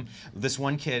smell the room, this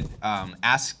one kid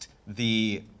asked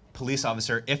the police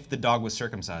officer if the dog was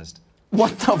circumcised.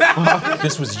 What the fuck?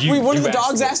 This was you. Wait, one of You the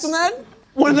dogs this. asked him that?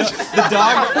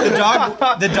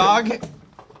 The dog.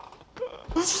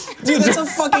 Dude, that's a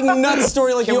fucking nuts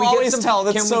story like Can you we get always some- tell.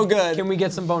 That's can so we- good. Can we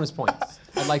get some bonus points?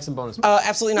 I'd like some bonus points.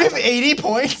 Absolutely We have not. 80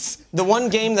 points, The one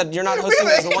game that you're not hosting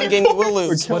is the one game you will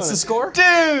lose. What's the score? dude.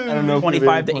 I don't know if we have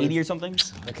 25 to 80 80 or something.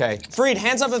 Okay. Freed,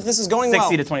 hands up if this is going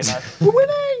 60 to well. 25.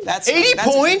 That's 80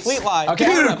 that's points? A complete lie. Okay.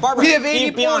 Barbara, Dude, Barbara, we have 80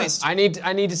 be honest. I need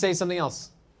to say something else.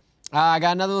 I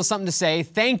got another little something to say.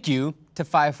 Thank you to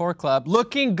 5-4 Club.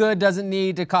 Looking good doesn't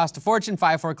need to cost a fortune.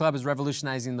 5-4 Club is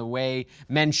revolutionizing the way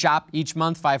men shop. Each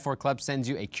month, 5-4 Club sends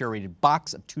you a curated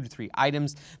box of 2 to 3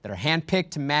 items that are handpicked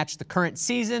to match the current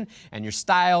season and your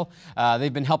style.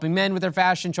 They've been helping men with their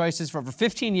fashion choices for over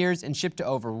 15 years and ship to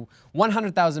over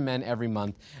 100,000 men every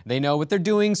month. They know what they're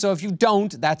doing, so if you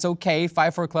don't, that's okay.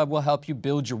 5-4 Club will help you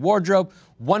build your wardrobe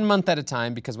 1 month at a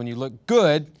time, because when you look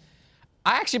good,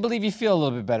 I actually believe you feel a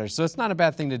little bit better, so it's not a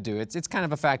bad thing to do. It's kind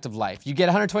of a fact of life. You get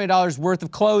 $120 worth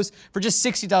of clothes for just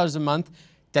 $60 a month.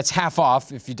 That's half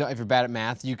off if you're bad at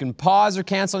math. You can pause or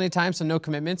cancel anytime, so no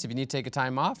commitments. If you need to take a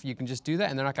time off, you can just do that,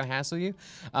 and they're not going to hassle you.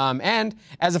 And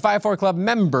as a 5-4 Club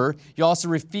member, you also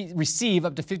receive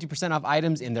up to 50% off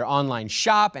items in their online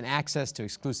shop and access to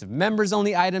exclusive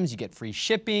members-only items. You get free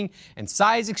shipping and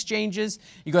size exchanges.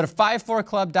 You go to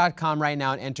 54club.com right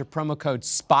now and enter promo code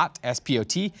SPOT,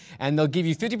 S-P-O-T, and they'll give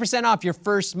you 50% off your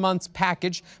first month's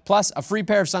package, plus a free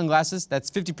pair of sunglasses.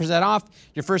 That's 50% off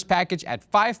your first package at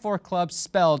 54Club,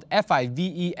 spelled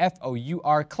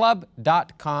Fivefour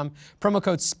club.com. Promo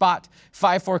code SPOT,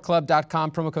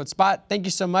 54club.com, promo code SPOT. Thank you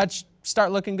so much.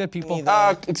 Start looking good, people.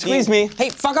 Excuse me.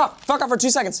 Hey, fuck off for 2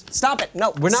 seconds. Stop it.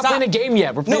 No, We're not playing a game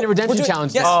yet. We're playing a redemption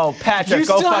challenge. Yes. Oh, Patrick, You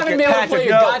go still fucking haven't been able to play Patrick,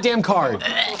 your no. goddamn card.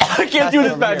 I can't do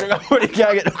this, Patrick. I'm already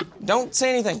gagging. Don't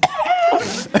say anything.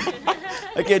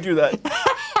 I can't do that.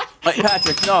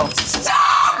 Patrick, no.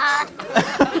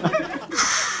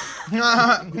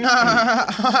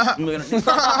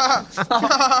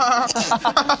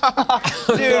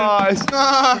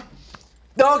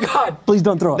 Oh, God. Please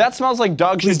don't throw up. That smells like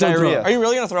dog shit don't throw diarrhea. up. Are you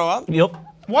really gonna throw up? Yep.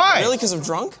 Why? Really, because of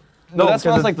drunk? No, that 'cause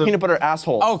smells it's like the- peanut butter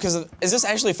asshole. Oh, because is this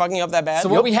actually fucking you up that bad? So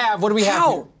what do we have here?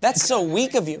 How? That's so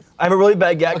weak of you. I have a really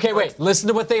bad gag. Okay, wait. Listen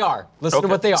to what they are. Listen to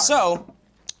what they are. So,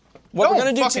 what Don't we're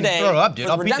gonna do fucking today? throw up, dude.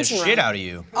 for I'll beat the redemption shit round- out of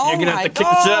you. Oh You're gonna my have to kick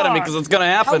the shit out of me God. because it's gonna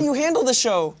happen. How do you handle the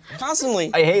show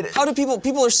constantly? I hate it. How do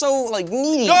people are so like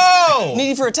needy? Go!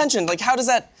 Needy for attention. Like how does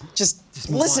that just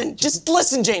listen? Just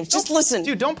listen, James. Just listen.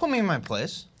 Dude, don't put me in my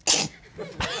place.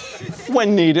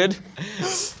 When needed.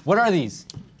 What are these?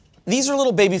 These are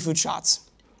little baby food shots.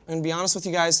 I'm gonna be honest with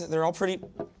you guys, they're all pretty.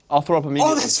 I'll throw up Oh,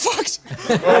 immediately. that's fucked.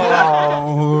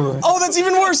 Oh, that's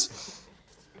even worse.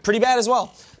 Pretty bad as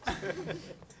well.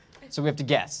 So we have to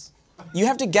guess. You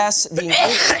have to guess the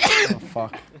ingredient.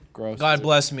 Fuck. Gross. God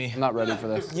bless me. I'm not ready for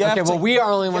this. You have Okay, to- well, we are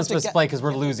only you ones have supposed to play because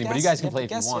we're losing, but you guys can play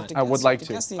if you want. I would like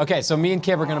to. Okay, so me and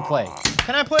Kib are gonna play.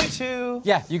 Can I play too?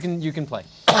 Yeah, you can play.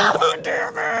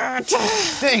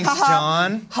 Thanks,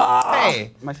 John.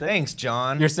 Hey, thanks,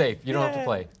 John. You're safe. You don't have to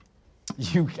play.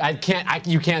 You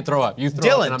can't throw up. You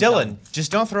throw up and I'm Dylan, done.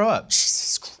 just don't throw up.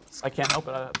 I can't help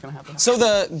it. It's gonna happen. So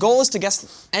the goal is to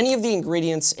guess any of the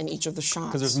ingredients in each of the shots.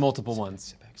 Because there's multiple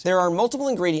ones. There are multiple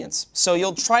ingredients. So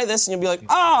you'll try this and you'll be like,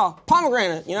 ah,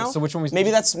 pomegranate, you know? So which one we-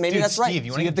 Maybe that's Dude, right. Steve,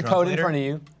 you So want you to get the code in front of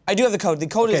you. I do have the code. The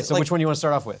code Okay, is so like, which one do you want to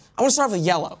start off with? I want to start off with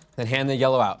yellow. Then hand the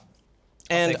yellow out.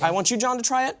 And I want you, John, to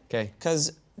try it. 'Kay.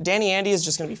 Because Danny Andy is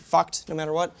just going to be fucked no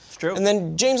matter what. It's true. And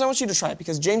then James, I want you to try it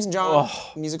because James and John,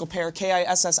 musical pair,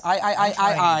 K-I-S-S-I-I-I-I-I,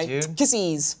 trying, dude.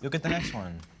 kissies. You'll get the next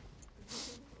one.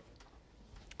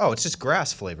 Oh, it's just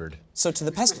grass flavored. So to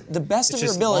the best of your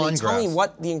just ability, lawn tell me grass.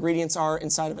 what the ingredients are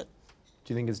inside of it.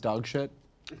 Do you think it's dog shit?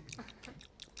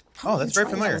 Oh, that's very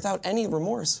Try that familiar. without any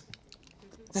remorse.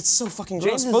 That's so fucking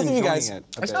James gross. is Both of you enjoying guys. it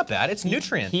a It's bit. not bad. It's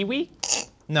nutrient. Kiwi?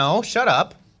 No, shut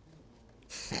up.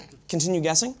 Continue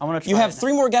guessing. I wanna try You have it.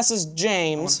 3 more guesses,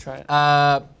 James. Try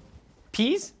it.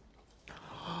 Peas?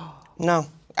 No.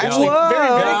 Actually,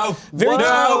 very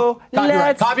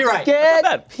Copyright. Copyright.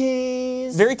 Not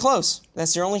bad. very close.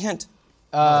 That's your only hint.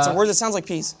 It's a word that sounds like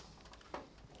peas.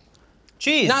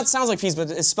 Cheese. Not sounds like peas,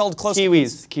 but it's spelled close.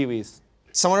 Kiwis.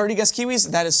 Someone already guessed kiwis?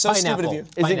 That is so stupid of Pineapple. you. Is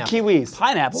Pineapple. it kiwis?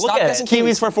 Pineapple. Stop Look at guessing it.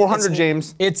 Kiwis for 400, It's-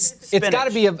 James. It's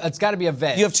gotta be a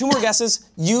veg. You have 2 more guesses.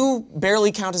 You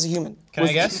barely count as a human. Can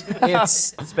I guess?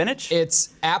 It's Spinach? it's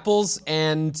apples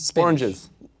and spinach. Oranges.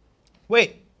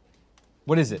 Wait.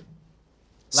 What is it?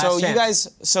 So Last you chance. guys,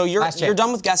 so you're Last chance. you're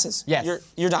done with guesses. Yes.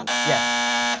 You're done.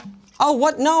 Yeah. Oh,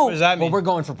 what? No. What does that Well, mean? we're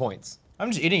going for points.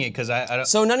 I'm just eating it because I don't.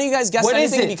 So none of you guys guessed What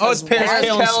is anything it? because Oh, it's pears, one-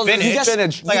 kale, and spinach. You guessed,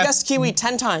 Spinach. you Like a- guessed kiwi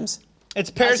 10 times. It's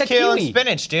pears, said kale, and kiwi.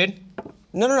 spinach, dude.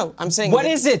 No. I'm saying. What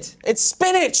is it? It's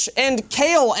spinach and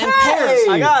kale and pears.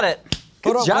 I got it.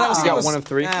 Good job. You got one of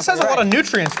 3. This has a lot of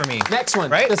nutrients for me. Next one.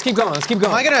 Right? Let's keep going. Let's keep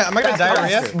going. Am I gonna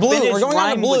diarrhea? Blue. Spinach We're going on to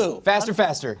rhyme blue. with- Faster,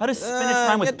 faster. How does spinach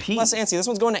rhyme with Get peas? less antsy. This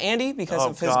one's going to Andy because Oh,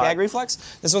 of his God. gag reflex.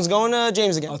 This one's going to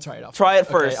James again. I'll try it. Try it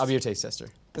Okay, first. I'll be your taste tester.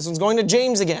 This one's going to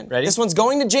James again. Ready? This one's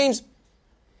going to James.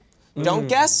 Don't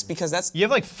guess because that's. You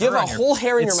have like You have fur a on your- whole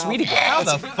hair in It's your sweet mouth. again. How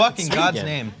the fucking God's again.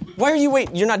 name? Why are you wait?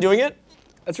 You're not doing it?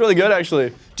 That's really good,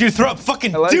 actually. Dude, throw up.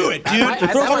 Fucking like do it. it, dude. I-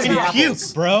 that Throw might fucking be apples.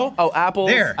 puke, bro. Oh, apples.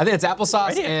 There. I think it's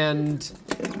applesauce here. and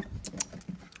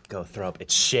Go throw up.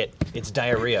 It's shit. It's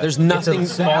diarrhea. There's nothing-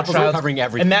 It's a small the apples are child's- covering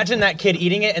everything. Imagine that kid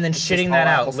eating it and then shitting that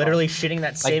all out. applesauce. Literally shitting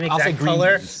that same I'll say exact green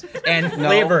color beans. and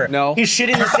flavor. no. He's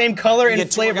shitting the same color and get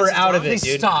two more flavor guesses, out of John? it,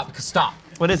 dude. stop.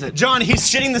 What is it? John, he's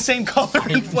shitting the same color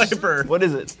and flavor. What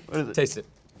is it? What is it? Taste it.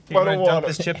 You wanna dump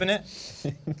this chip in it?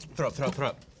 Throw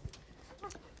up.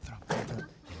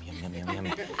 yummy,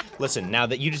 yummy. Listen, now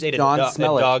that you just ate a, John, a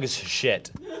smell it. dog's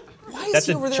shit. Why is That's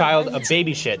he over a there child, right a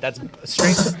baby shit. That's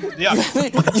straight. Yeah.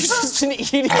 You've just been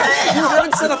eating. You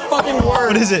haven't said a fucking word.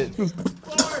 What is it?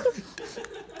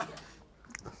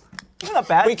 It's not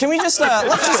bad. Wait, can we just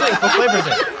let's just like, What flavor is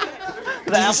it?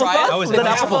 the apple try it? sauce? Oh, is Is it it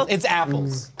apple apple? sauce? It's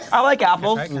apples. I like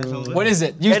apples. What is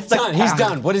it? He's It's the done. He's cow.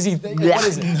 done. What is he? What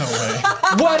is it? No way.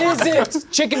 What is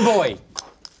it? Chicken boy.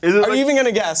 are you even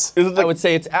gonna guess? I would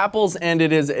say it's apples, and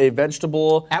it is a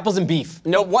vegetable. Apples and beef.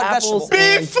 No, What apples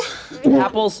vegetable? and-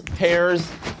 Apples, pears.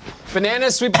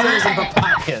 Bananas, sweet potatoes, and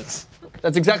papayas.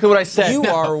 That's exactly what I said. You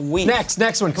are weak. Next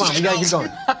one. Come on, we gotta keep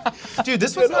going. Dude,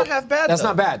 this one's not half bad. That's though.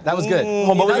 not bad. That was good.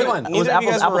 Neither, Another one. neither of you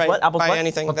apples- guys were apples right what? Apples by what?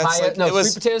 anything. Papaya- That's like, no, it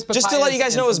was sweet potatoes, just to let you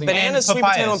guys know it was papayas, and bananas, sweet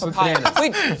something. potato, and And papaya.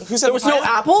 bananas. Wait, who said There was no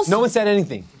papaya? apples? No one said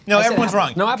anything. No, I said everyone's apple.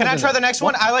 wrong. No apples. Can I in try it. the next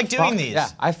one? I like doing these. Yeah,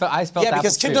 I spelled Yeah, because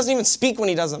apples Kib too. doesn't even speak when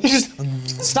he does them.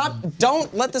 Stop!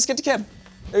 Don't let this get to Kib.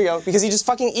 There you go. Because he just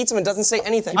fucking eats them and doesn't say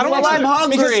anything. I don't Well, like I'm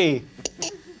hungry.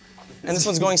 And this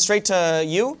one's going straight to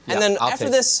you. Yeah, And then I'll after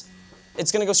take this,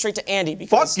 it's gonna go straight to Andy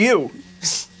because Fuck you.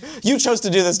 you chose to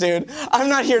do this, dude. I'm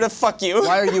not here to fuck you.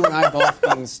 Why are you and I both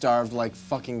being starved like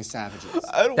fucking savages?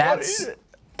 That's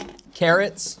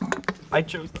carrots. I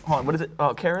chose. Hold on. What is it?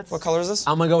 Oh, carrots. What color is this?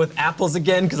 I'm gonna go with apples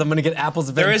again because I'm gonna get apples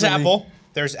eventually. There is apple.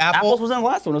 There's apple. Apples was in the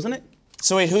last one, wasn't it?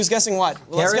 So wait, who's guessing what?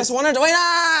 Let's Carrots. guess one or wait.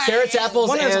 Carrots, apples,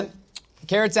 One at a and time.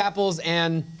 carrots, apples,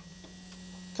 and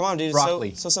Come on, dude.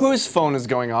 broccoli. So simple. Whose phone is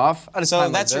going off at a So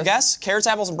time like that's your this? guess? Carrots,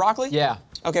 apples, and broccoli? yeah.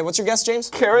 Okay, what's your guess, James?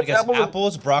 I Carrots, guess apples.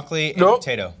 apples, broccoli, and Nope.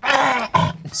 potato.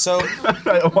 So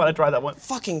I don't want to try that one.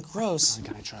 fucking gross.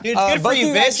 Dude, it's good for Both you,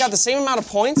 of you guys bitch. got the same amount of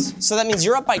points, so that means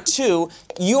you're up by 2.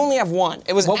 You only have 1.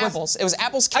 It was What was- apples. It was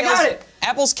apples, kale. got it.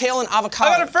 Apples, kale, and avocado.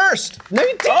 I got it first. No, you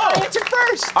didn't. I answered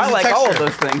first. I like all of texture.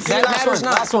 those things. That last matters one.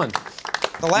 not. Last one.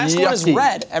 The last one is Yucky.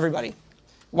 red, everybody.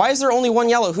 Why is there only 1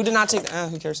 yellow? Who did not take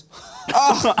who cares?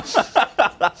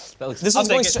 That looks. This one's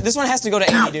going take it. this one has to go to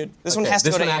Andy, dude. This one has to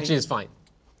This go to one Andy. actually is fine.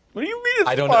 What do you mean? It's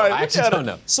I don't know. fine? I actually don't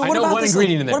know. So I what know about one this?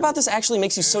 ingredient in there. What about this actually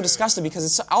makes you so disgusted? Because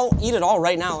it's I'll eat it all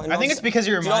right now. And I think it's because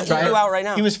he I'll reminds eat me. you out right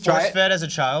now. He was Try it. force-fed as a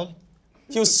child.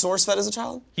 He was source fed as a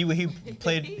child. He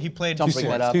played. Don't bring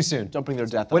that up. Too soon. Don't bring their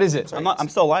death up. What is it? I'm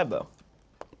still alive though.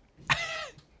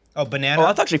 Oh, banana. Oh,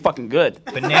 that's actually fucking good.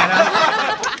 Banana.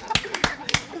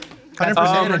 100%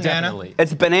 banana. Definitely.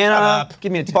 It's banana, up.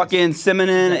 Give me a taste. fucking cinnamon,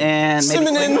 and maybe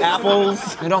Cinnamon.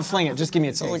 apples. No, don't fling it. Just give me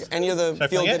a taste. Like any of the I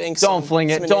feel fling good it? ink. Don't fling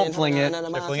it, don't fling it. Should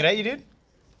I fling it at you, dude?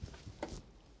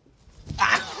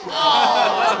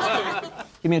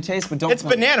 Give me a taste, but don't It's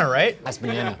fling it. banana, right? That's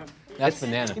banana. That's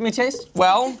banana. Give me a taste.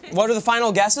 Well, what are the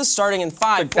final guesses? Starting in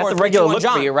 5, 4, That's a 3, regular 2, 1, look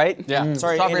John. for you, right? Yeah.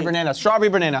 Sorry, Strawberry Andy. banana. Strawberry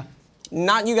banana.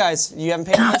 Not you guys. You haven't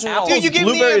paid attention at all. Dude, you gave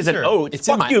me the Blueberries and answer. oats. It's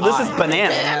in Fuck my you. This eye. is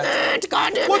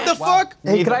banana. What the fuck?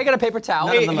 Hey, could I get a paper towel?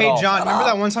 Hey, None of them hey, at all. John, remember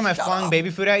that one time I flung baby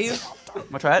food at you? Want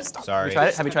to try it? Sorry. Have you tried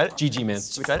it? Have you tried it? GG, man.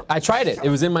 We tried it? I tried it. It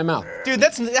was in my mouth. Dude,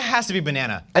 that has to be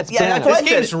banana. That's Yeah, banana. that's what This I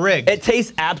said. game's rigged. It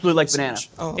tastes absolutely like banana.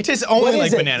 It tastes only What like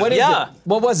is it? banana. What is Yeah. it?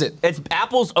 What was it? It's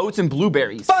apples, oats, and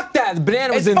blueberries. Fuck that. The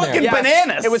banana was It's in there. fucking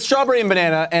bananas. It was strawberry and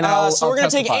banana, and So we're I'll gonna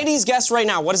take testify. Andy's guess right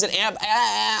now. What is it?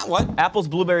 What? Apples,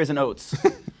 blueberries, and oats.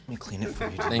 Let me clean it for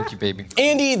you, dude. Thank you, baby.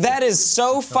 Andy, that is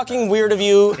so fucking weird of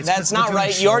you. That's we're not doing a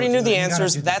right. You already show, knew dude. the You gotta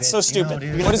answers. do the That's so bits, you know,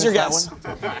 stupid. dude. What is your guess?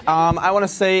 I want to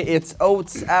say it's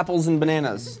oats, apples, and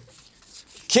bananas.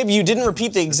 Kib, you didn't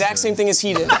repeat the exact same thing as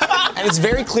he did. And it's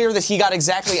very clear that he got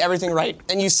exactly everything right.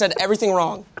 And you said everything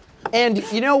wrong. And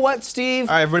you know what, Steve?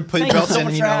 All right, everybody put your Thank you belts so in.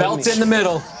 much You for know. having Belts in the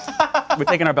middle. We're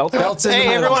taking our belts off. Belts in the Hey,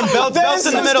 middle. everyone, belts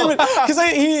in the middle. Because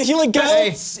he like guessed.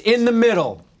 Belts in the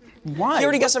middle. Why? He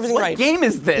already guessed everything what right. game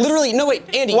is this? Literally, no wait,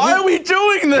 Andy. Why you- are we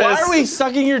doing this? Why are we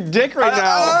sucking your dick right now?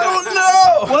 I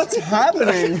don't know. What's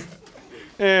happening?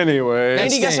 Anyway.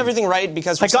 Andy guessed game. everything right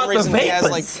because for I got some the reason he has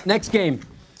vapors. like Next game.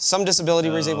 some disability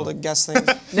where he's able to guess things.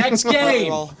 Next Very game.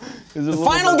 well. The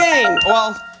final game,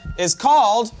 is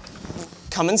called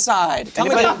Come Inside. Come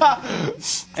again.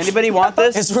 Anybody want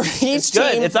this? It's where each It's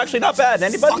good. team It's actually not bad.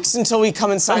 Anybody? fucks until we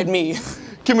come inside me.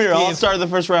 Come here, I'll start the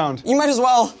first round. You might as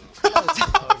well.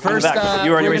 First, Back.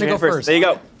 You already we're raised your gonna hand go first. first. There you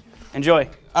go. Enjoy.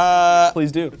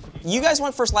 Please do. You guys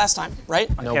went first last time, right?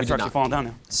 No, Cats we are did actually not. falling down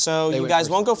now. So you went guys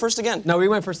first. won't go first again. No, we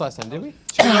went first last time, did we?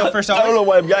 Should we go first I don't know always?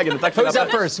 why I'm gagging. It's actually Who's not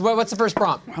up bad. first? What's the first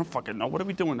prompt? I don't fucking know. What are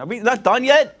we doing? Are we not done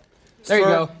yet? There you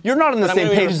go. You're not on the I'm same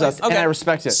gonna be page as us, okay. and I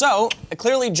respect it. So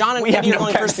clearly, John and We have Andy are no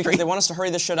going first chemistry. because they want us to hurry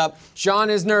this shit up.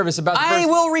 John is nervous about the I first.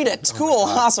 will read it. Cool,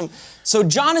 awesome. So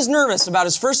John is nervous about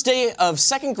his first day of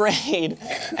second grade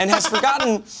and has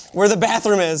forgotten where the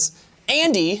bathroom is.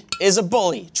 Andy is a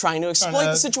bully trying to exploit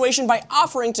the situation by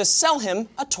offering to sell him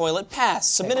a toilet pass.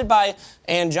 Submitted by,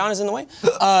 and John is in the way,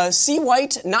 C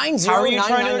White 90999. How are you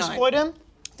trying to exploit him?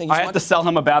 Thank you I so have much. to sell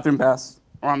him a bathroom pass.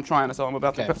 Or I'm trying to sell him a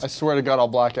bathroom I pass. swear to God, I'll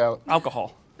black out.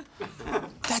 Alcohol.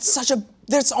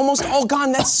 That's almost all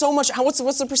gone. That's so much. What's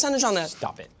the percentage on that?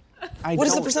 Stop it. What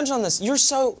is the percentage on this? You're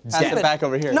so Pass it back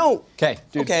over here. No. Okay.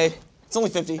 Okay. It's only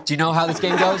 50. Do you know how this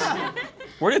game goes?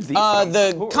 Where did these from?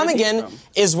 The Where come are these again from?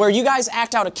 is where you guys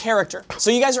act out a character.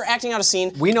 So you guys are acting out a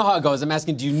scene. We know how it goes. I'm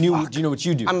asking, do you know what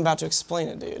you do? I'm about to explain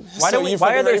it, dude. Why, So do we, you why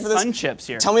fucking are there ready for this? sun chips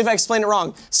here? Tell me if I explain it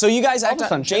wrong. So you guys act the out.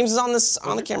 sun James is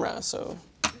on the camera. So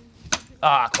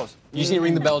Close. You just need to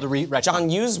ring the bell to retcon. John,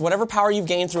 use whatever power you've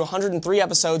gained through 103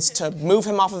 episodes to move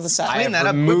him off of the set. I that have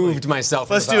up removed quickly. myself.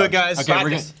 from Let's the do power. it, guys. Okay, we're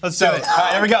Practice. gonna. Let's do it. All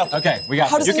right, there we go. Okay, we got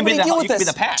How this. does anybody deal with you can be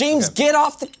this? the pass. James, get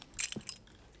off the.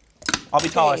 I'll be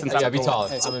taller since Yeah, I'm be taller.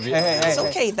 taller. I'm gonna be- That's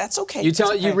okay. That's okay. You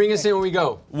That's okay. you ring us in when we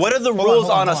go. What are the Hold rules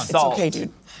on, on hold on. assault? Okay,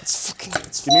 dude. It's fucking.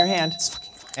 Give me your hand.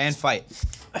 And fight.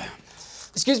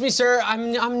 Excuse me, sir.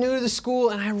 I'm new to the school,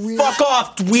 and I really. Fuck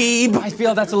off, dweeb! I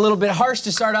feel that's a little bit harsh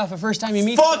to start off the first time you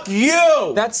meet. Fuck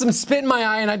you! That's some spit in my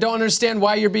eye, and I don't understand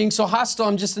why you're being so hostile.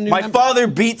 I'm just a new My member. father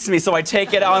beats me, so I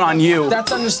take it out on you.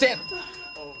 That's understand.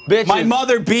 Bitches. My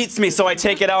mother beats me, so I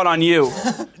take it out on you.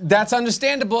 That's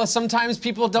understandable. Sometimes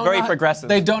people don't. Very know how- progressive.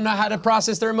 They don't know how to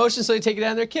process their emotions, so they take it out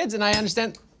on their kids, and I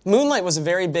understand. Moonlight was a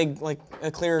very big, like, a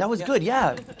clear. That was good,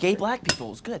 yeah. Gay black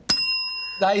people was good.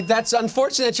 That's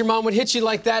unfortunate that your mom would hit you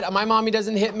like that. My mommy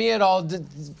doesn't hit me at all.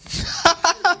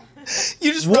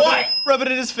 You just What? rub it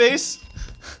in his face.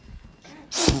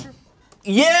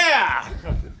 Yeah!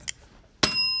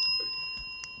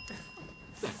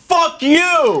 Fuck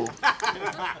you!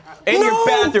 In your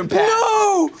bathroom pass.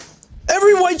 No!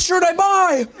 Every white shirt I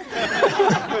buy.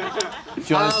 Do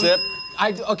you want a sip?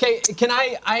 Okay, can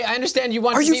I understand you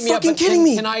want Are to you meet me up, fucking but kidding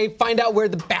me? Can I find out where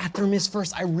the bathroom is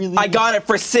first? I really. I got it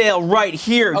for sale right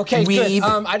here, Okay, dweeb.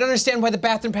 good. I don't understand why the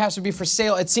bathroom pass would be for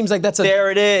sale. It seems like that's a.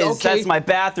 There it is. Okay. That's my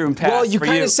bathroom pass Well, you for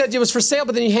kind you. of said it was for sale,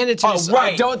 but then you handed it to me. Oh, so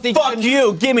right. I don't think. Fuck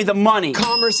you. Give me the money.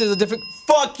 Commerce is a different.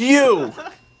 Fuck you.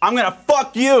 I'm gonna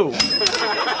fuck you.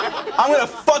 I'm gonna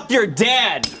fuck your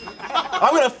dad.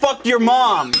 I'm gonna fuck your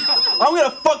mom. I'm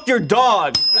gonna fuck your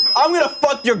dog. I'm gonna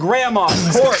fuck your grandma.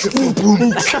 Corpse.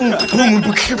 Come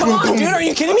on, dude, are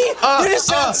you kidding me? You just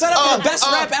set up for the best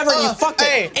rap ever and you fucked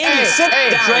it. Andy, sit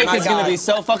down. Drake my is gonna guy. be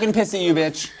so fucking pissed at you,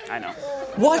 bitch. I know.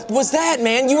 What was that,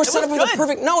 man? You were set up was with the good.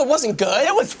 perfect. No, it wasn't good.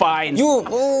 It was fine. You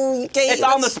were. Okay, It's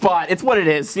on the spot. It's what it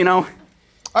is, you know?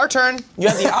 Our turn. You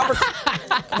had the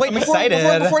opportunity. Wait, before excited.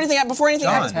 anything happens, before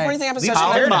anything happens, Leave Session,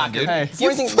 your hair down, dude. before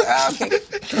anything,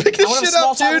 okay. I want to have a shit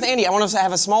small up, talk dude. with Andy. I want to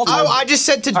have a small talk. I just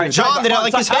said to right, John that I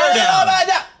like his hair down.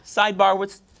 Sidebar,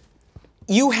 what's...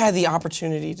 You had the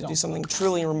opportunity to do something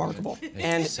truly remarkable,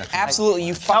 and absolutely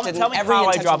you Tell fucked me, it in tell me every how I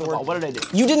intention dropped of the the ball. word. What did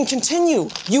I do? You didn't continue.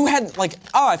 You had like,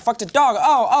 oh, I fucked a dog.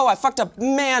 Oh, I fucked up.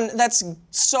 Man, that's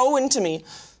so into me.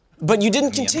 But you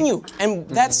didn't continue, and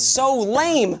that's so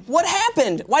lame. What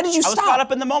happened? Why did you I was stop? caught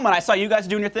up in the moment. I saw you guys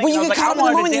doing your thing. Well, and you I was get like, caught I up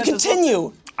in the wanted to moment, you dance this continue,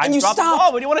 little- I and you dropped the stop.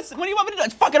 ball. What do you want me to do?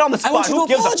 It's fucking on the spot. I want you Who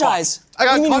to gives a fuck? apologize. I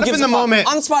got What do you mean caught who up gives in a the fuck? moment.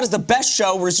 On the Spot is the best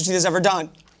show Rooster Teeth has ever done.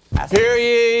 Hear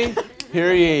ye.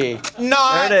 Hear ye.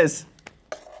 Not. There it is.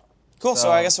 Cool.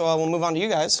 So I guess we'll move on to you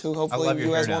guys, who hopefully love your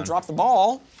you guys hair won't down. drop the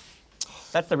ball.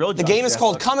 That's the real The game is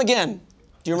called Come Again.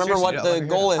 Do you remember Seriously, what I love the your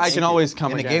goal hair is? I can always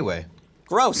come In a again. gay way.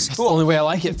 Gross. Cool. Only way I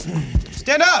like it.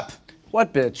 Stand up.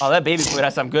 What bitch? Oh, that baby food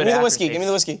has some good Give me the aftertaste. whiskey. Give me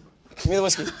the whiskey. Give me the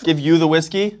whiskey. Give you the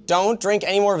whiskey? Don't drink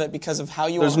any more of it because of how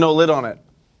you There's are. no lid on it.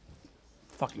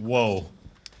 Whoa.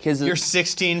 Kids, You're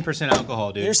 16%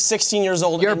 alcohol, dude. You're 16 years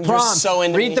old You're and prompt. you're so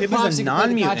into Read me. the Kid was prompts a and play the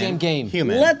non-mutant goddamn game.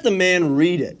 human. Let the man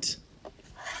read it.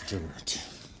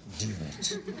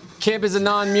 Kib is a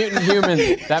non-mutant human.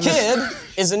 That mis- Kid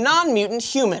is a non-mutant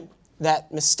human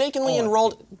that mistakenly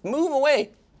enrolled. Move away.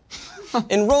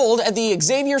 Enrolled at the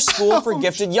Xavier School for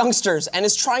Gifted Youngsters and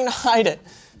is trying to hide it.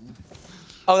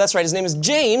 Oh, that's right. His name is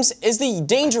James. Is the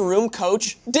Danger Room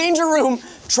coach. Danger Room,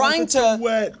 trying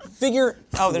to figure.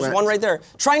 Oh, there's one right there.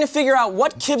 Trying to figure out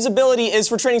what Kib's ability is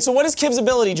for training. So, what is Kib's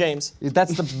ability, James?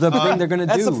 That's the thing they're gonna do.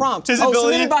 That's the prompt. His oh,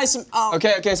 ability- submitted by some. Oh,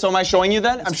 Okay, so am I showing you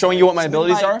then? I'm showing you what my submitted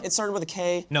abilities by- are? It started with a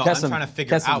K. No, Kesem. I'm trying to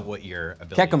figure Kesem. out what your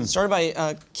ability Keck 'em. is. Started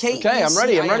by K. Okay, I'm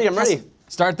ready, I'm ready.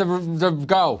 Start the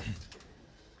go.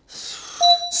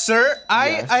 Sir,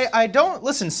 I don't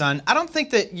listen, son. I don't think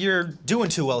that you're doing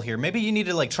too well here. Maybe you need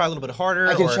to like try a little bit harder.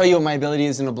 I can or... show you what my ability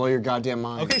is and it'll blow your goddamn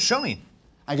mind. Okay, show me.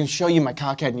 I can show you my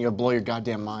cockhead and you'll blow your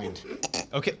goddamn mind.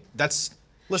 Okay, that's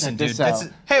Listen, Check dude. this That's,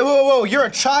 out. hey, whoa! You're a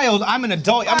child. I'm an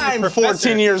adult. I'm your professor.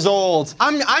 14 years old.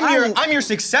 I'm your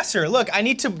successor. Look, I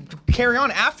need to carry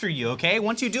on after you. Okay.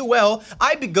 Once you do well,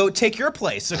 go take your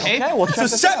place. Okay. Okay, well, so check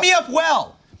this set out. me up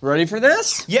well. Ready for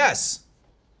this? Yes.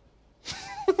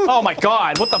 Oh my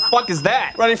God, what the fuck is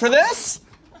that? Ready for this?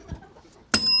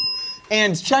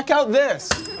 And check out this.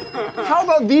 How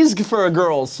about these for a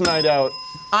girl's night out?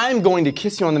 I'm going to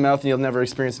kiss you on the mouth and you'll never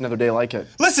experience another day like it.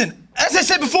 Listen, as I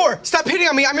said before, stop hitting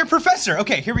on me. I'm your professor.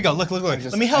 Okay, here we go. Look.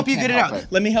 Let me help you get it help out. it.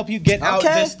 Let me help you get out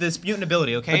Okay. this mutant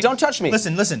ability. Okay. But don't touch me.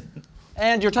 Listen.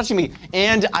 And you're touching me.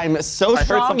 And I'm so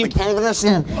strong you can't even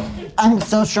understand. I'm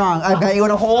so strong. I got you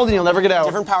in a hold and you'll never get out.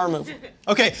 Different power move.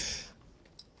 Okay.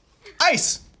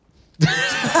 Ice. Too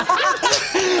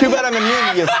bad I'm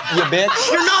immune, you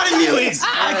bitch. You're not immune.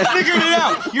 I figured it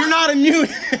out. You're not immune.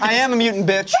 I am a mutant,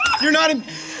 bitch. You're not immune.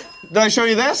 Did I show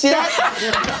you this yet?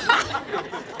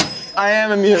 I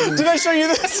am a mutant. Did I show you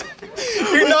this?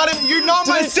 You're not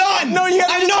my son. No, you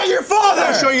I'm not your father.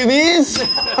 Did I show you these?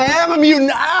 I am a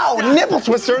mutant. Ow! Nipple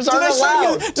twisters aren't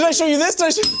allowed. Did I show you this? Did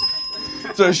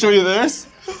I show you this?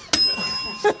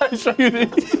 Did I show you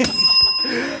these?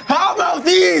 How about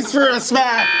these for a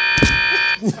smack?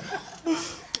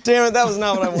 Damn it, that was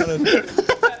not what I wanted.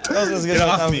 That wasn't as good as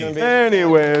I thought it was going to be.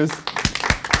 Anyways.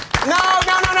 No!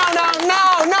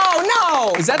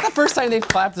 Is that the first time they've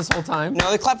clapped this whole time? No,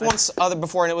 they clapped once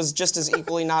before, and it was just as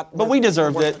equally not. But we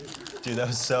deserved it. Dude, that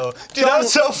was so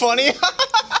funny.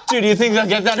 Dude, do you think they'll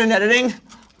get that in editing? Can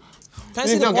I You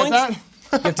see think the they'll get points?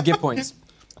 that? You have to give points.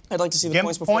 I'd like to see the Give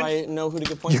points before points? I know who to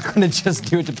give points. You're gonna just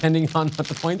do it depending on what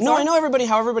the points No, are? I know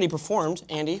how everybody performed,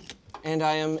 Andy, and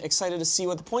I am excited to see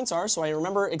what the points are, so I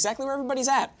remember exactly where everybody's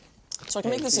at, so I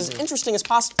can make this as interesting as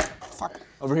possible. Fuck.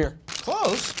 Over here.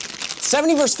 Close.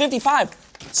 70 versus 55.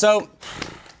 So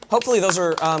hopefully those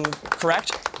are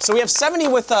correct. So we have 70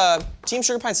 with Team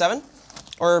Sugar Pine 7,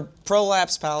 or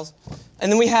Prolapse Pals,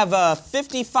 and then we have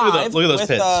 55 look at those with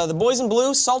pits. the Boys in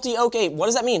Blue, Salty Oak 8. What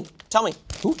does that mean? Tell me.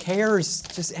 Who cares?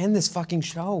 Just end this fucking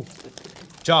show.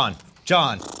 John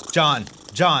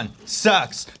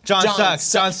sucks. John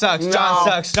sucks.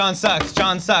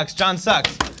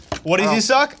 What does he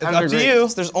suck? It's I don't up to agree. you.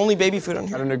 There's only baby food on I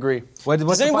here. don't agree. What's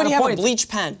Does the anybody final have a point? bleach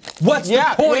pen? What's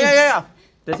Yeah, the point? yeah.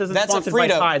 This isn't That's a sponsored by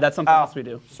Frito. Tide. That's something else we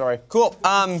do. Sorry. Cool.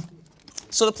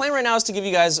 So the plan right now is to give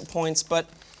you guys points, but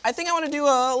I think I want to do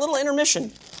a little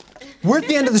intermission. We're at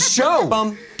the end of the show.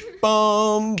 Bum,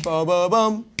 bum, bum, bum,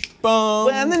 bum, bum.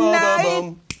 When the bum,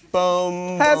 night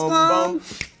bum, has bum, come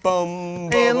bum,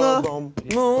 bum, and the bum,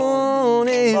 moon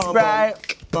is bum, bright.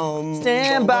 bum,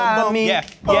 Stand bum, by bum, me. Yeah.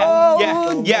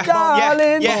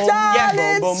 Darling,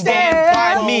 Stand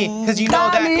by me, cause you know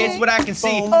that it's what I can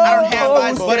see. I don't have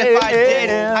eyes, but if I did,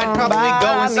 I'd probably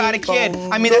go inside a kid.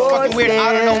 I mean, that's fucking weird.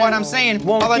 I don't know what I'm saying.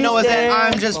 All I know is that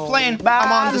I'm just playing.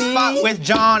 I'm on the spot with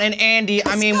John and Andy.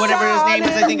 I mean, whatever his name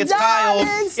is, I think it's Kyle.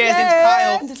 Yeah, his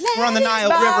name's Kyle. We're on the Nile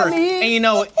River, and you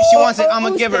know, she wants it. I'm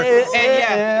a giver, and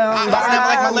yeah, I don't have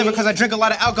like my liver because I drink a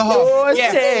lot of alcohol.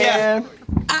 Yeah.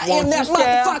 I am that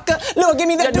motherfucker. Look, give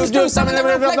me that deuce, something that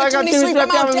reflect like a sweet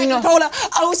mouth, Jack Cola.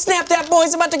 Oh, snap, that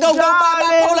boy's about to go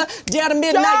bipolar. Down to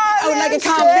midnight, out like a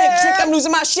convict. Trick, I'm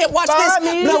losing my shit. Watch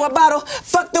this. Blow a bottle.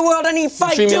 Fuck the world, I need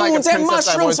fight Treat me like a tunes and princess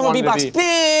I've mushrooms. always Someone wanted to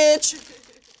beatbox, bitch.